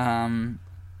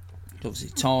 obviously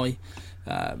Thai,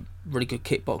 really good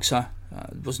kickboxer.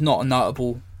 Was not a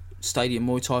notable stadium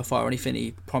Muay Thai fighter or anything.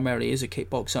 He primarily is a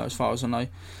kickboxer as far as I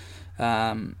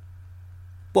know.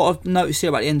 What I've noticed here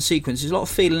about the end sequence is a lot of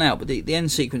feeling out, but the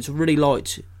end sequence I really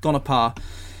liked. Gonapar,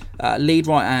 lead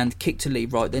right hand, kick to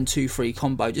lead right, then 2-3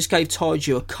 combo. Just gave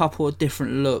Taiju a couple of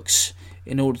different looks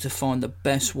in order to find the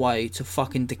best way to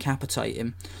fucking decapitate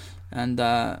him. And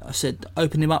I said,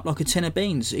 open him up like a tin of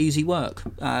beans. Easy work.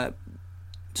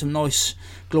 Some nice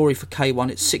glory for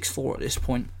K-1. It's 6-4 at this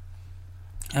point.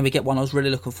 And we get one I was really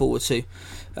looking forward to.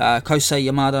 Kosei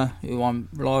Yamada, who I'm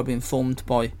reliably informed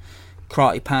by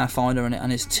Karate Pathfinder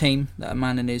and his team, that are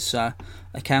manning his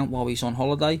account while he's on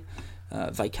holiday.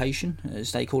 Vacation,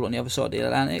 as they call it on the other side of the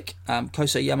Atlantic.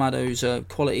 Kosei Yamada, who's a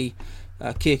quality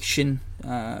Kyokushin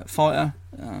fighter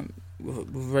with a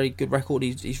very good record.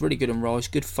 He's really good in Rise,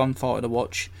 good fun fighter to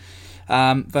watch.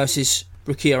 Versus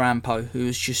Rukia Ampo, who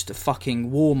is just a fucking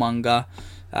warmonger,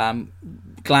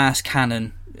 glass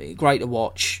cannon, great to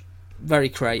watch, very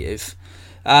creative.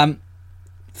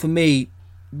 For me,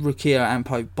 Rukia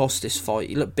Ampo bossed this fight.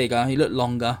 He looked bigger, he looked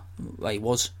longer. Well, he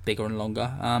was bigger and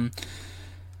longer.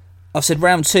 I've said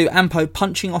round 2, Ampo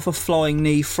punching off a flying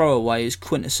knee throwaway is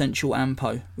quintessential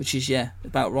Ampo, which is,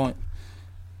 about right.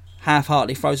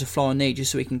 Half-heartedly throws a flying knee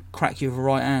just so he can crack you with a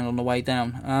right hand on the way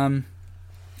down.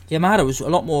 Yamada was a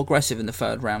lot more aggressive in the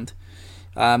third round.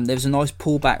 There was a nice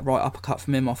pullback right uppercut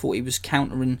from him. I thought he was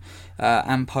countering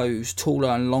Ampo's taller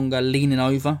and longer, leaning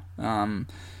over.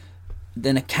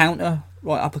 Then a counter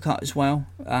right uppercut as well.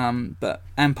 But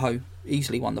Ampo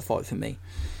easily won the fight for me.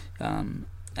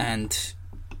 And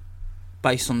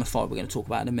based on the fight we're going to talk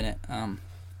about in a minute,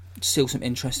 still some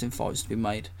interesting fights to be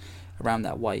made around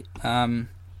that weight.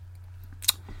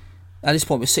 At this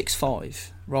point we're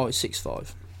 6'5", right,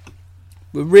 6'5".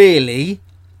 We're really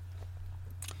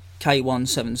K-1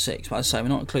 7'6", but I say we're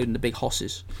not including the big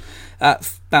hosses.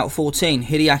 About 14,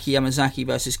 Hideaki Yamazaki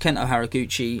versus Kento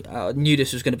Haraguchi. I knew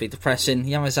this was going to be depressing.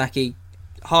 Yamazaki,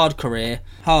 hard career,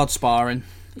 hard sparring.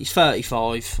 He's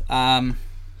 35.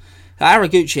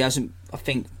 Haraguchi hasn't, I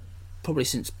think, probably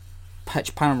since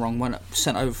Pech Panarong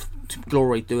sent over to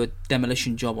Glory to do a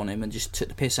demolition job on him and just took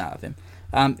the piss out of him.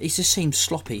 He's just seemed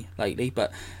sloppy lately,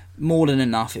 but more than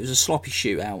enough. It was a sloppy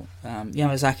shootout.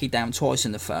 Yamazaki down twice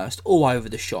in the first, all over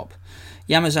the shop.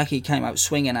 Yamazaki came out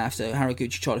swinging after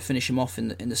Haraguchi tried to finish him off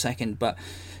in the second, but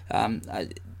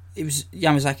it was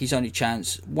Yamazaki's only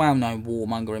chance. Well-known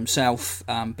warmonger himself,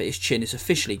 but his chin is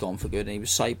officially gone for good, and he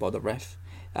was saved by the ref.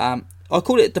 I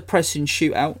called it a depressing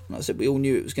shootout. Like I said, we all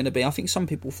knew it was going to be. I think some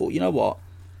people thought, you know what,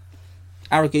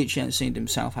 Haraguchi hasn't seen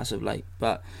himself as of late,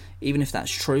 but even if that's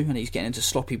true, and he's getting into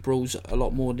sloppy brawls a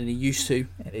lot more than he used to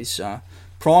at his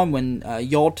prime, when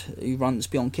Yod, who runs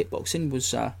Beyond Kickboxing,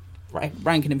 was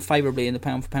ranking him favourably in the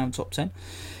pound-for-pound top 10.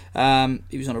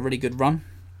 He was on a really good run.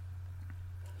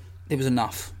 It was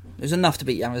enough. It was enough to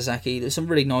beat Yamazaki. There's some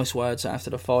really nice words after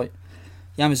the fight.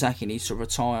 Yamazaki needs to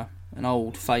retire. An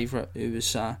old favourite who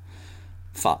was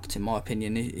fucked, in my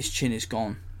opinion. His chin is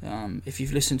gone. If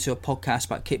you've listened to a podcast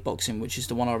about kickboxing, which is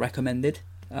the one I recommended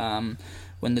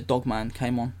when the Dogman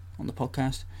came on the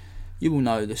podcast, you will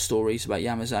know the stories about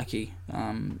Yamazaki.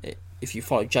 If you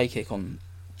follow J-Kick on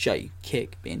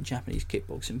J-Kick, being Japanese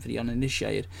kickboxing for the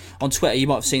uninitiated, on Twitter, you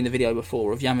might have seen the video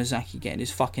before of Yamazaki getting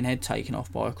his fucking head taken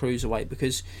off by a cruiserweight,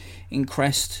 because in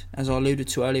Crest, as I alluded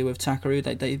to earlier with Takeru,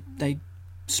 they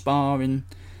spar in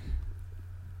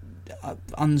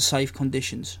unsafe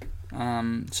conditions.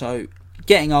 So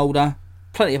getting older,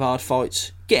 plenty of hard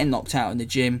fights, getting knocked out in the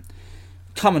gym,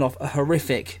 coming off a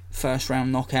horrific first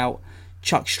round knockout,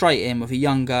 chucked straight in with a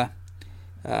younger,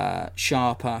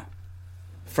 sharper,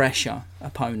 fresher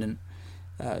opponent,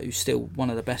 who's still one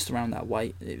of the best around that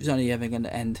weight. It was only ever going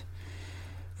to end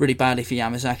really badly for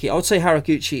Yamazaki. I would say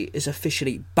Haraguchi is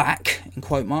officially back, in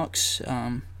quote marks,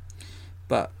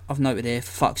 but I've noted here,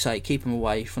 for fuck's sake, keep him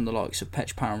away from the likes of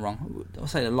Pech Parang. I'll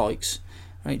say the likes,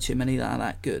 there ain't too many that are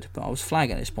that good, but I was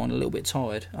flagging at this point, a little bit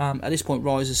tired. At this point,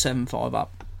 Rise is 7-5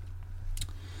 up.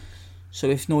 So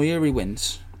if Noiri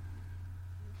wins,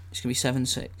 it's going to be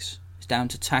 7-6. It's down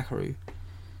to Takeru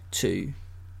to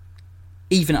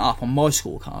even it up on my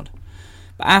scorecard.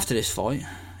 But after this fight,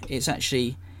 it's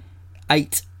actually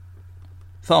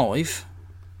 8-5.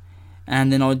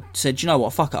 And then I said, you know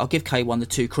what, fuck it, I'll give K-1 the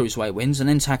 2 cruiserweight wins, and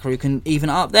then Takeru can even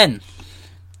it up then.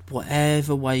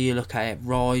 Whatever way you look at it,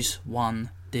 Rise won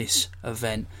this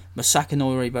event. Masaka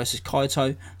Noiri versus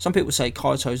Kaito. Some people say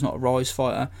Kaito's not a Rise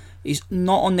fighter. He's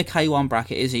not on the K1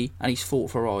 bracket, is he? And he's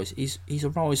fought for Rise. He's a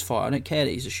Rise fighter. I don't care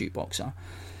that he's a shoot boxer.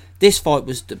 This fight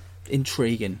was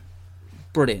intriguing.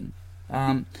 Brilliant.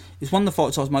 It's one of the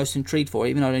fights I was most intrigued for,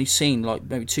 even though I'd only seen like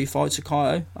maybe 2 fights of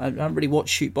Kaito. I don't really watch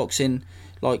shoot boxing,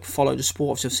 like follow the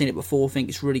sport. So I've seen it before, think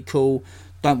it's really cool.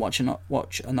 Don't watch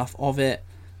enough of it.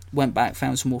 Went back,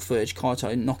 found some more footage.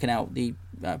 Kaito knocking out the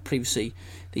previously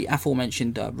the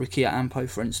aforementioned Rukia Ampo,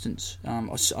 for instance. I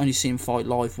only seen him fight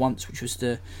live once, which was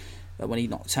the when he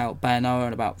knocked out Bayanoa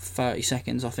in about 30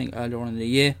 seconds, I think, earlier on in the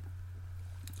year.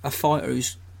 A fighter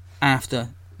who's after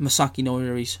Masaki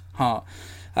Noiri's heart.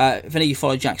 If any of you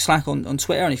follow Jack Slack on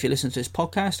Twitter, and if you listen to this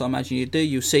podcast, I imagine you do,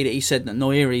 you'll see that he said that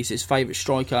Noiri is his favourite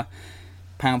striker,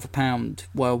 pound for pound,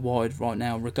 worldwide right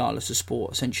now, regardless of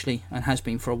sport, essentially, and has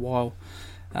been for a while.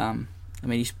 I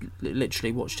mean, he's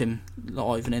literally watched him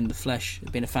live and in the flesh.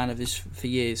 I've been a fan of his for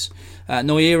years.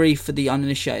 Noiri, for the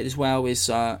uninitiated as well, is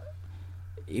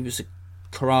he was a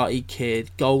karate kid,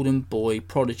 golden boy,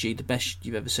 prodigy, the best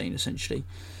you've ever seen, essentially.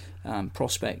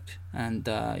 Prospect, and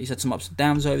he's had some ups and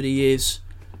downs over the years.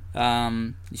 He's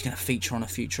going to feature on a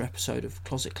future episode of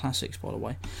Closet Classics, by the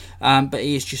way. But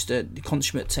he is just a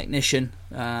consummate technician.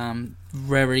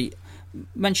 Very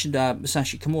mentioned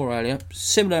Masashi Kimura earlier,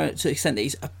 similar to the extent that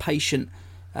he's a patient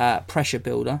pressure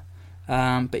builder,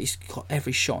 but he's got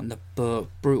every shot in the book.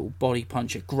 Brutal body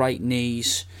puncher, great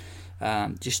knees,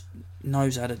 just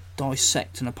knows how to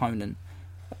dissect an opponent.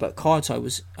 But Kaito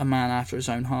was a man after his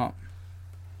own heart.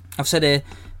 I've said here,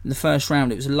 in the first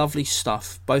round, it was lovely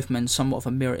stuff. Both men somewhat of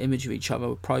a mirror image of each other,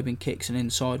 with probing kicks and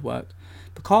inside work.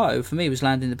 But Kaito, for me, was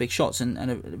landing the big shots and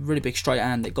a really big straight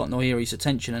hand that got Noiri's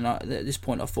attention. And at this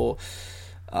point, I thought,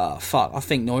 fuck, I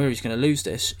think Noiri's going to lose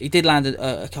this. He did land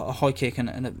a high kick and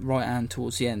a right hand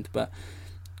towards the end, but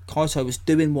Kaito was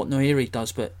doing what Noiri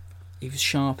does, but he was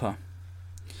sharper.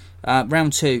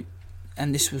 Round 2,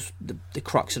 and this was the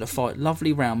crux of the fight.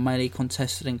 Lovely round, mainly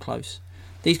contested and close.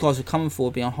 These guys were coming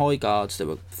forward behind high guards. They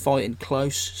were fighting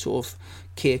close, sort of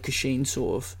Kyokushin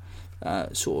sort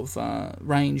of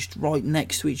ranged right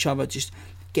next to each other, just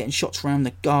getting shots around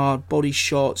the guard, body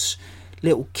shots,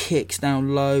 little kicks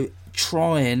down low,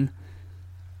 trying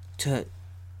to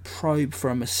probe for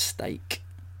a mistake.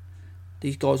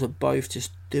 These guys were both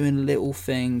just doing little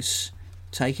things,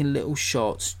 taking little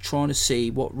shots, trying to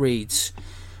see what reads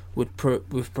would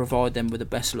provide them with the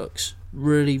best looks.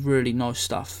 Really, really nice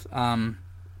stuff.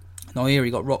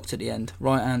 Noiri got rocked at the end,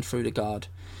 right hand through the guard.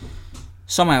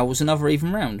 Somehow it was another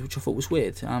even round, which I thought was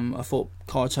weird. I thought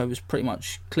Kaito was pretty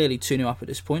much clearly 2-0 up at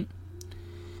this point.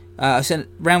 I said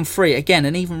round 3, again,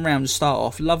 an even round to start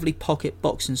off. Lovely pocket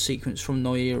boxing sequence from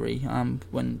Noiri,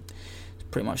 when it's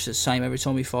pretty much the same every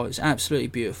time we fight. It's absolutely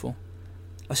beautiful.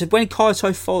 I said when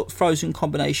Kaito throws in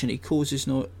combination, he causes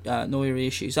Noiri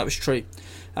issues. That was true.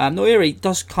 Noiri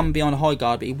does come behind a high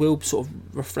guard, but he will sort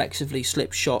of reflexively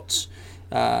slip shots,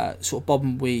 sort of bob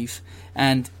and weave,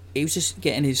 and he was just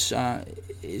getting his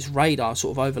radar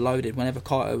sort of overloaded whenever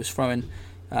Kaito was throwing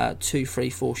 2, 3,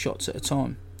 4 shots at a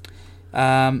time.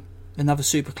 Another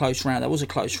super close round. That was a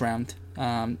close round.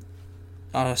 Like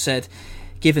I said,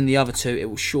 given the other two, it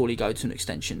will surely go to an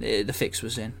extension. The fix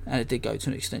was in, and it did go to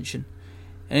an extension.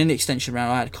 And in the extension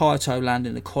round, I had Kaito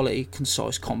landing the quality,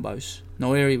 concise combos.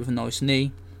 Noiri with a nice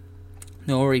knee.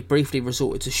 Noiri briefly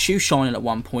resorted to shoe shining at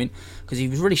one point because he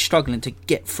was really struggling to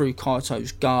get through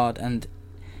Kaito's guard, and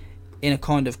in a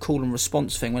kind of call and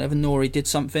response thing, whenever Noiri did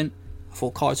something, I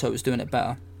thought Kaito was doing it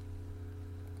better.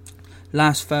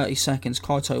 Last 30 seconds,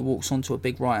 Kaito walks onto a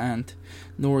big right hand.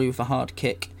 Noiri with a hard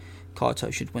kick.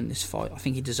 Kaito should win this fight. I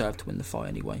think he deserved to win the fight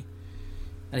anyway.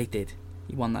 And he did.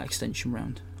 He won that extension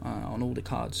round on all the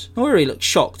cards. Noiri looked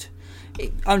shocked.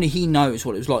 Only he knows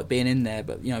what it was like being in there,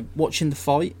 but watching the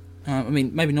fight, I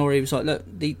mean, maybe Noiri was like, look,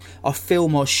 I feel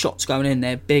my shots going in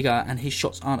there bigger and his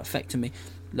shots aren't affecting me.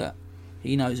 Look,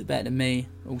 he knows it better than me.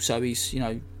 Also, he's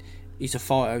a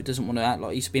fighter who doesn't want to act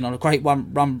like he's been on a great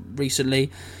run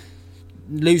recently.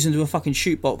 Losing to a fucking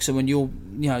shoot boxer when you're,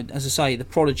 as I say, the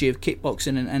prodigy of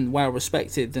kickboxing and well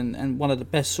respected and one of the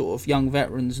best sort of young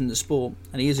veterans in the sport,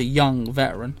 and he is a young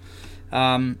veteran,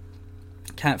 can't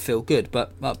feel good.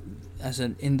 But as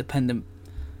an independent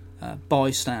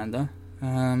bystander,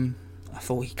 I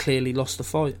thought he clearly lost the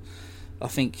fight. I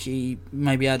think he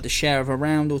maybe had the share of a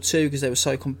round or two because they were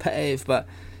so competitive, but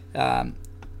the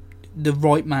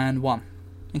right man won.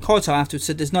 And Kaito afterwards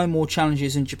said there's no more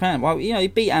challenges in Japan. Well, he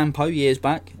beat Ampo years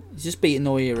back. He's just beaten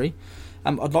Noiri.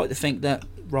 I'd like to think that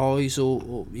Rise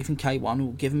or even K-1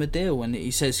 will give him a deal. And he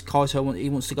says Kaito he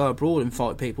wants to go abroad and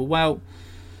fight people. Well,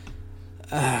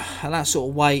 at that sort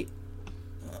of weight,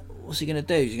 what's he going to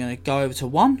do? Is he going to go over to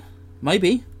 1?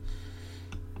 Maybe.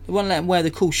 They won't let him wear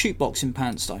the cool shoot boxing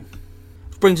pants though.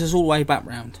 Which brings us all the way back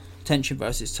round. Tenshin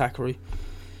versus Takeru.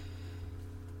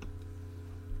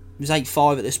 It was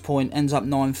 8-5 at this point, ends up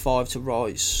 9-5 to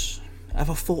Rise.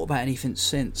 Have I thought about anything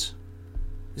since?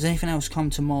 Has anything else come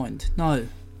to mind? No, it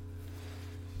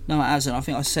hasn't. I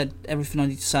think I said everything I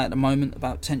need to say at the moment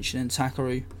about Tenshin and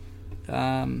Takeru.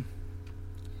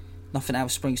 Nothing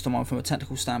else springs to mind from a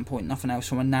technical standpoint, nothing else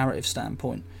from a narrative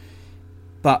standpoint.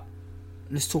 But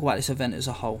let's talk about this event as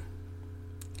a whole.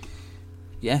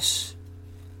 Yes,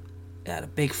 it had a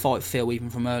big fight feel even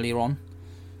from earlier on.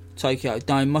 Tokyo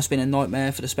Dome must have been a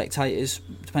nightmare for the spectators,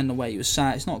 depending on where you were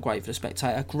sat. It's not great for the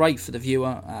spectator, great for the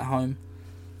viewer at home.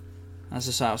 As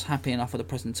I say, I was happy enough with the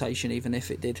presentation, even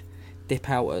if it did dip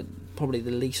out at probably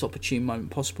the least opportune moment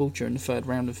possible during the third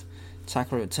round of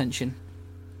Takeru and Tenshin.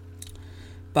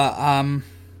 But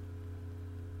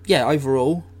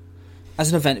overall, as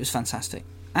an event, it was fantastic,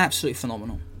 absolutely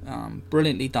phenomenal,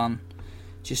 brilliantly done,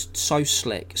 just so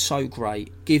slick, so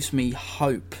great, gives me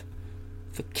hope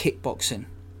for kickboxing.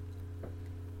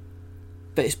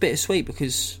 But it's bittersweet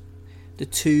because the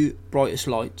two brightest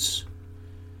lights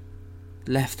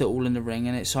left it all in the ring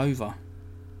and it's over.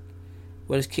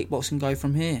 Where does kickboxing go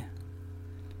from here?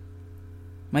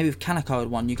 Maybe if Kaneko had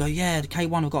won, you go, yeah, the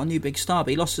K-1 have got a new big star,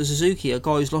 but he lost to Suzuki, a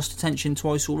guy who's lost to Tenshin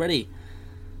twice already.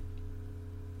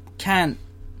 Can't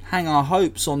hang our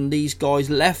hopes on these guys'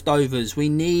 leftovers. We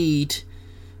need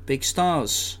big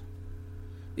stars.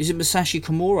 Is it Masashi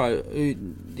Komuro, who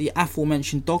the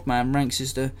aforementioned Dogman ranks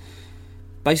as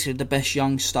basically the best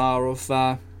young star of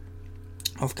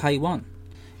K-1?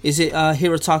 Is it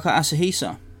Hirotaka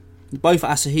Asahisa? Both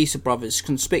Asahisa brothers,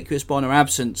 conspicuous by their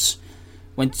absence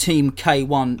when Team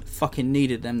K-1 fucking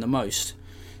needed them the most.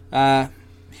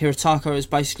 Hirotaka has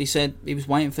basically said he was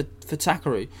waiting for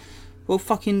Takeru. Well,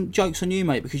 fucking joke's on you,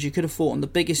 mate, because you could have fought on the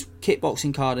biggest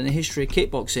kickboxing card in the history of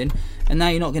kickboxing, and now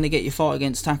you're not going to get your fight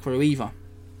against Takeru either.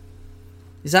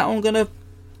 Is that what I'm going to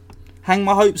hang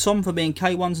my hopes on for being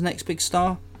K-1's next big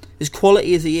star? As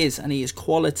quality as he is, and he is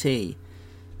quality,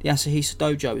 the Asahisa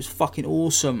Dojo is fucking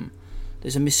awesome.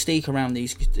 There's a mystique around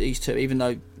these two, even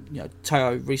though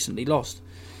Teo recently lost.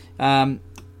 I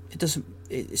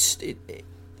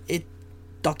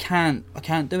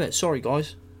can't do it. Sorry,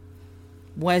 guys.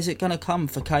 Where's it going to come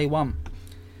for K-1?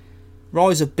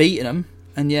 Rise have beaten them,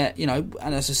 and yet,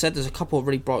 and as I said, there's a couple of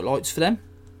really bright lights for them.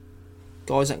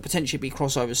 Guys that could potentially be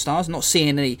crossover stars. I'm not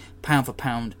seeing any pound for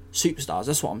pound superstars.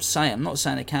 That's what I'm saying. I'm not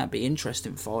saying they can't be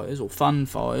interesting fighters or fun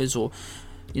fighters or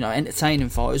entertaining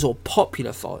fighters or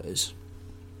popular fighters.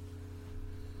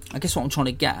 I guess what I'm trying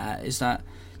to get at is that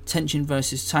Tenshin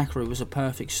versus Takeru was a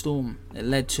perfect storm. It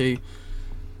led to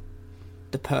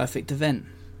the perfect event,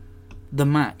 the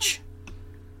match.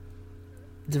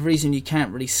 The reason you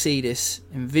can't really see this,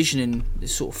 envisioning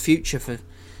this sort of future for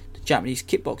the Japanese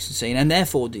kickboxing scene, and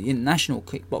therefore the international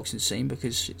kickboxing scene,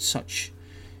 because it's such,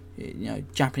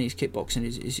 Japanese kickboxing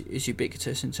is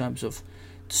ubiquitous in terms of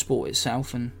the sport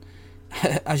itself, and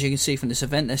as you can see from this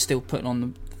event, they're still putting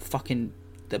on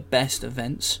the best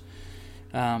events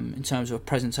in terms of a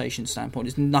presentation standpoint.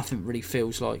 There's nothing really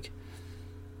feels like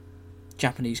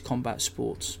Japanese combat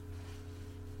sports.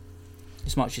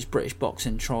 as much as British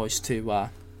boxing tries to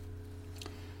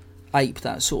ape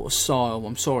that sort of style.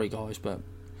 I'm sorry, guys, but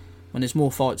when there's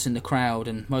more fights in the crowd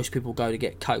and most people go to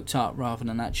get coked up rather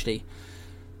than actually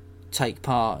take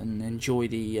part and enjoy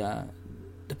the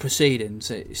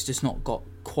proceedings, it's just not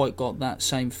quite got that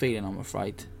same feeling, I'm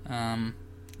afraid.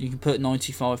 You can put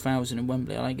 95,000 in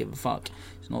Wembley, I don't give a fuck.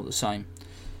 It's not the same.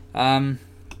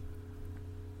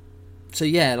 So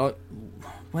yeah, like,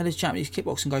 where does Japanese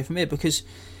kickboxing go from here? Because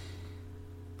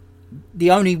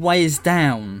the only way is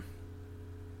down.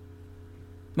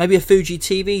 Maybe a Fuji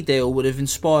TV deal would have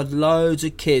inspired loads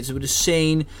of kids who would have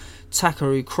seen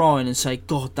Takeru crying and say,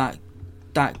 God, that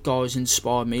guy's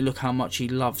inspired me. Look how much he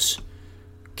loves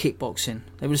kickboxing.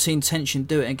 They would have seen Tenshin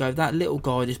do it and go, that little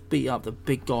guy just beat up the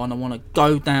big guy and I want to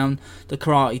go down the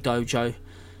karate dojo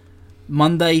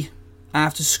Monday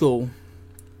after school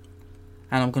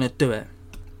and I'm going to do it.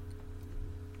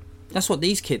 That's what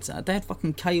these kids are. They had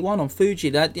fucking K-1 on Fuji.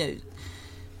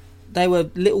 They were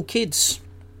little kids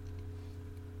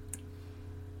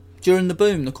during the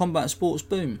boom, the combat sports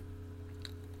boom.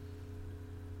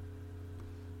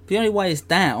 The only way is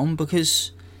down,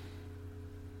 because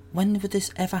when would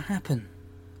this ever happen?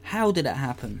 How did it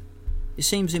happen? It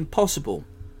seems impossible.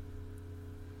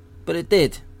 But it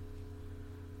did.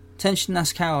 Tenshin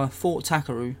Nasukawa fought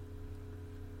Takeru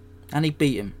and he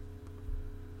beat him.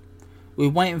 We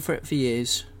were waiting for it for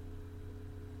years.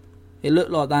 It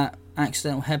looked like that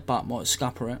accidental headbutt might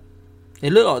scupper it.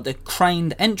 It looked like the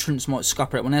craned entrance might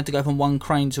scupper it when they had to go from one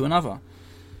crane to another.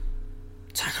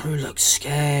 Takeru looked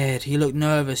scared. He looked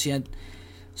nervous. He had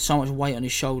so much weight on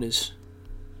his shoulders.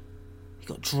 He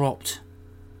got dropped.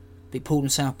 But he pulled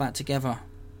himself back together.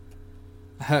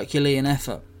 A Herculean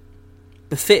effort.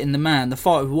 Befitting the man, the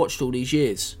fighter we watched all these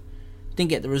years. Didn't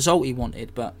get the result he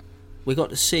wanted, but we got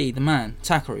to see the man,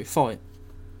 Takeru, fight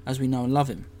as we know and love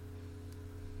him.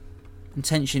 And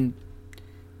Tenshin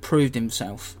proved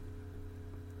himself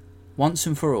once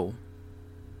and for all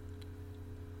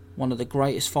one of the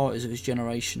greatest fighters of his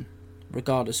generation,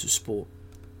 regardless of sport.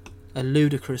 A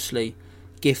ludicrously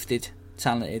gifted,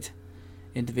 talented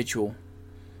individual.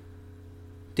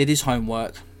 Did his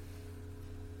homework,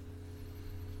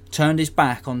 turned his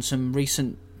back on some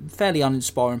recent fairly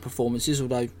uninspiring performances,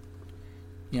 although,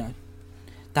 you know,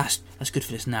 that's good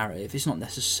for this narrative. It's not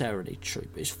necessarily true,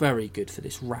 but it's very good for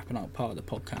this wrapping up part of the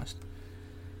podcast.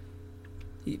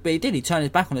 But he did. He turned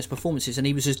his back on his performances, and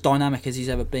he was as dynamic as he's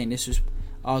ever been. This was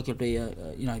arguably,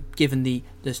 given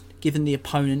the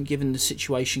opponent, given the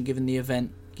situation, given the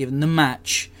event, given the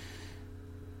match,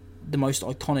 the most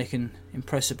iconic and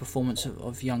impressive performance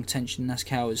of young Tenshin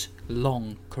Nasukawa's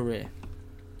long career.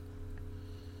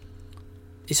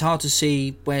 It's hard to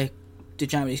see where the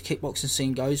Japanese kickboxing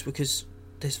scene goes because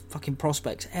there's fucking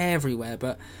prospects everywhere,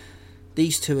 but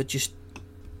these two are just,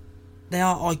 they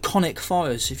are iconic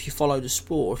fighters if you follow the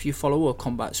sport, or if you follow all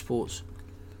combat sports.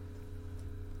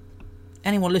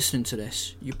 Anyone listening to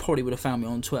this, you probably would have found me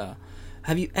on Twitter.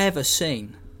 Have you ever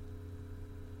seen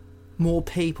more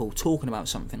people talking about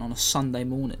something on a Sunday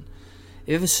morning? Have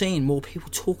you ever seen more people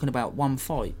talking about one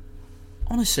fight?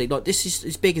 Honestly, like, this is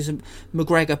as big as a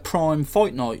McGregor Prime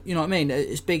fight night. You know what I mean?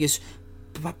 As big as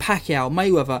Pacquiao,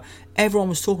 Mayweather. Everyone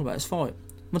was talking about this fight.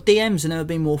 My DMs have never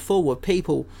been more full with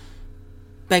people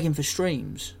begging for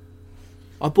streams.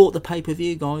 I bought the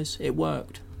pay-per-view, guys. It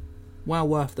worked. Well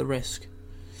worth the risk.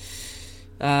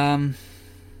 I'll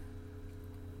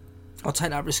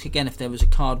take that risk again if there was a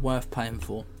card worth paying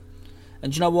for.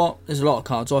 And do you know what? There's a lot of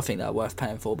cards I think that are worth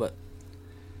paying for, but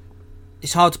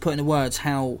it's hard to put into words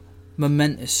how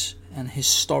momentous and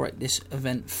historic this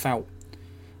event felt.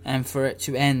 And for it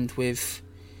to end with,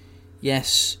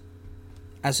 yes,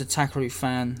 as a Takeru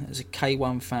fan, as a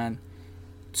K-1 fan,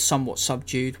 somewhat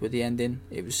subdued with the ending.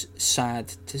 It was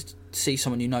sad to see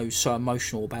someone you know so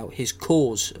emotional about his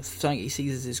cause, something he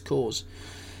sees as his cause.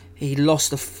 He lost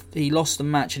the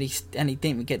match and he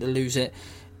didn't get to lose it.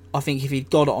 I think if he'd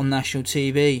got it on national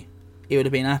TV, he would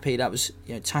have been happy. That was,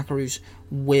 Takeru's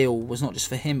will was not just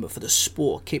for him, but for the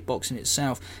sport of kickboxing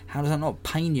itself. How does that not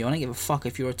pain you? I don't give a fuck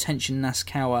if you're a Tenshin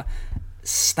Nasukawa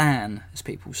stan, as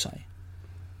people say.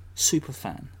 Super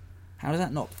fan. How does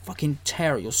that not fucking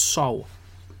tear at your soul?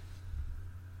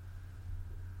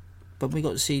 But we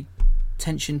got to see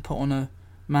Tenshin put on a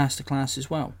masterclass as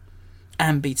well.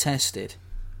 And be tested.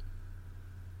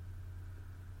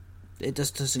 It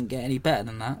just doesn't get any better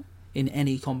than that in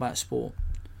any combat sport.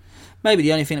 Maybe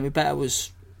the only thing that would be better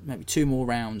was maybe 2 more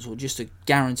rounds, or just a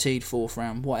guaranteed 4th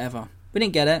round, whatever. We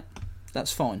didn't get it.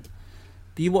 That's fine.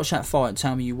 But you watch that fight and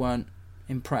tell me you weren't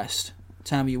impressed.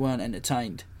 Tell me you weren't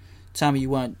entertained. Tell me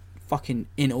you weren't fucking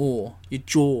in awe. Your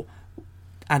jaw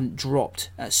hadn't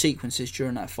dropped at sequences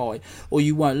during that fight, or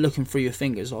you weren't looking through your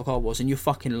fingers like I was, and you're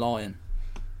fucking lying.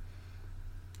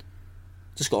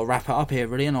 Just got to wrap it up here,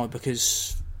 really, ain't I?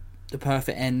 Because the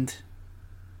perfect end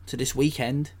to this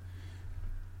weekend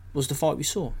was the fight we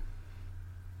saw.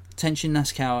 Tenshin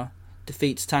Nasukawa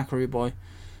defeats Takeru by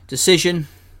decision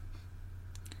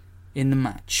in the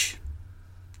match.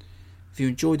 If you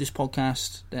enjoyed this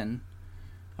podcast, then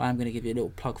I am going to give you a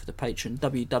little plug for the Patreon,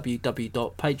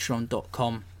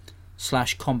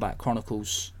 www.patreon.com/Combat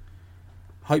Chronicles.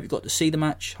 Hope you got to see the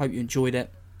match, hope you enjoyed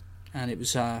it, and it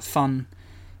was fun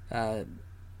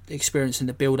experiencing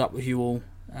the build up with you all,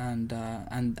 and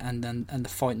the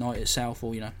fight night itself,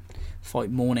 or fight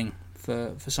morning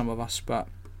for some of us. But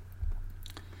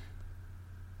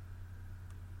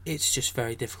it's just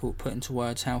very difficult to put into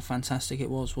words how fantastic it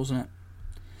was, wasn't it?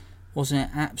 Wasn't it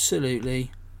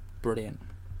absolutely brilliant?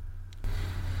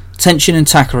 Tenshin and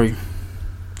Takeru,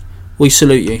 we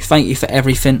salute you. Thank you for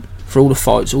everything, for all the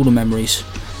fights, all the memories,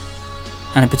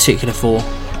 and in particular for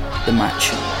the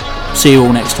match. See you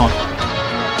all next time.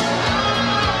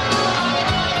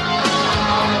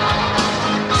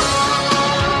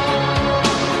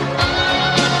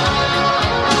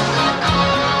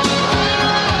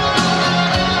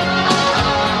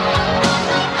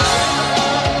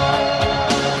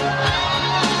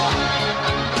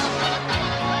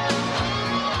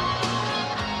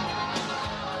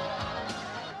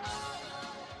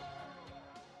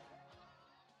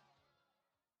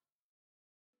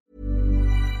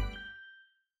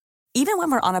 Even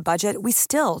when we're on a budget, we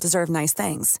still deserve nice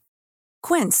things.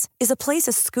 Quince is a place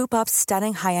to scoop up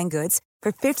stunning high-end goods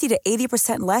for 50 to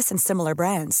 80% less than similar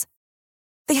brands.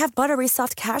 They have buttery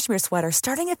soft cashmere sweaters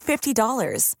starting at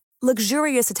 $50,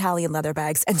 luxurious Italian leather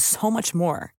bags, and so much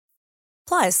more.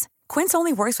 Plus, Quince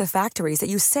only works with factories that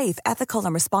use safe, ethical,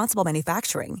 and responsible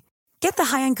manufacturing. Get the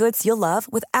high-end goods you'll love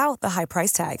without the high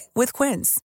price tag with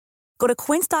Quince. Go to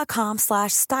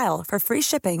quince.com/style for free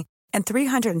shipping and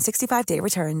 365-day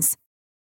returns.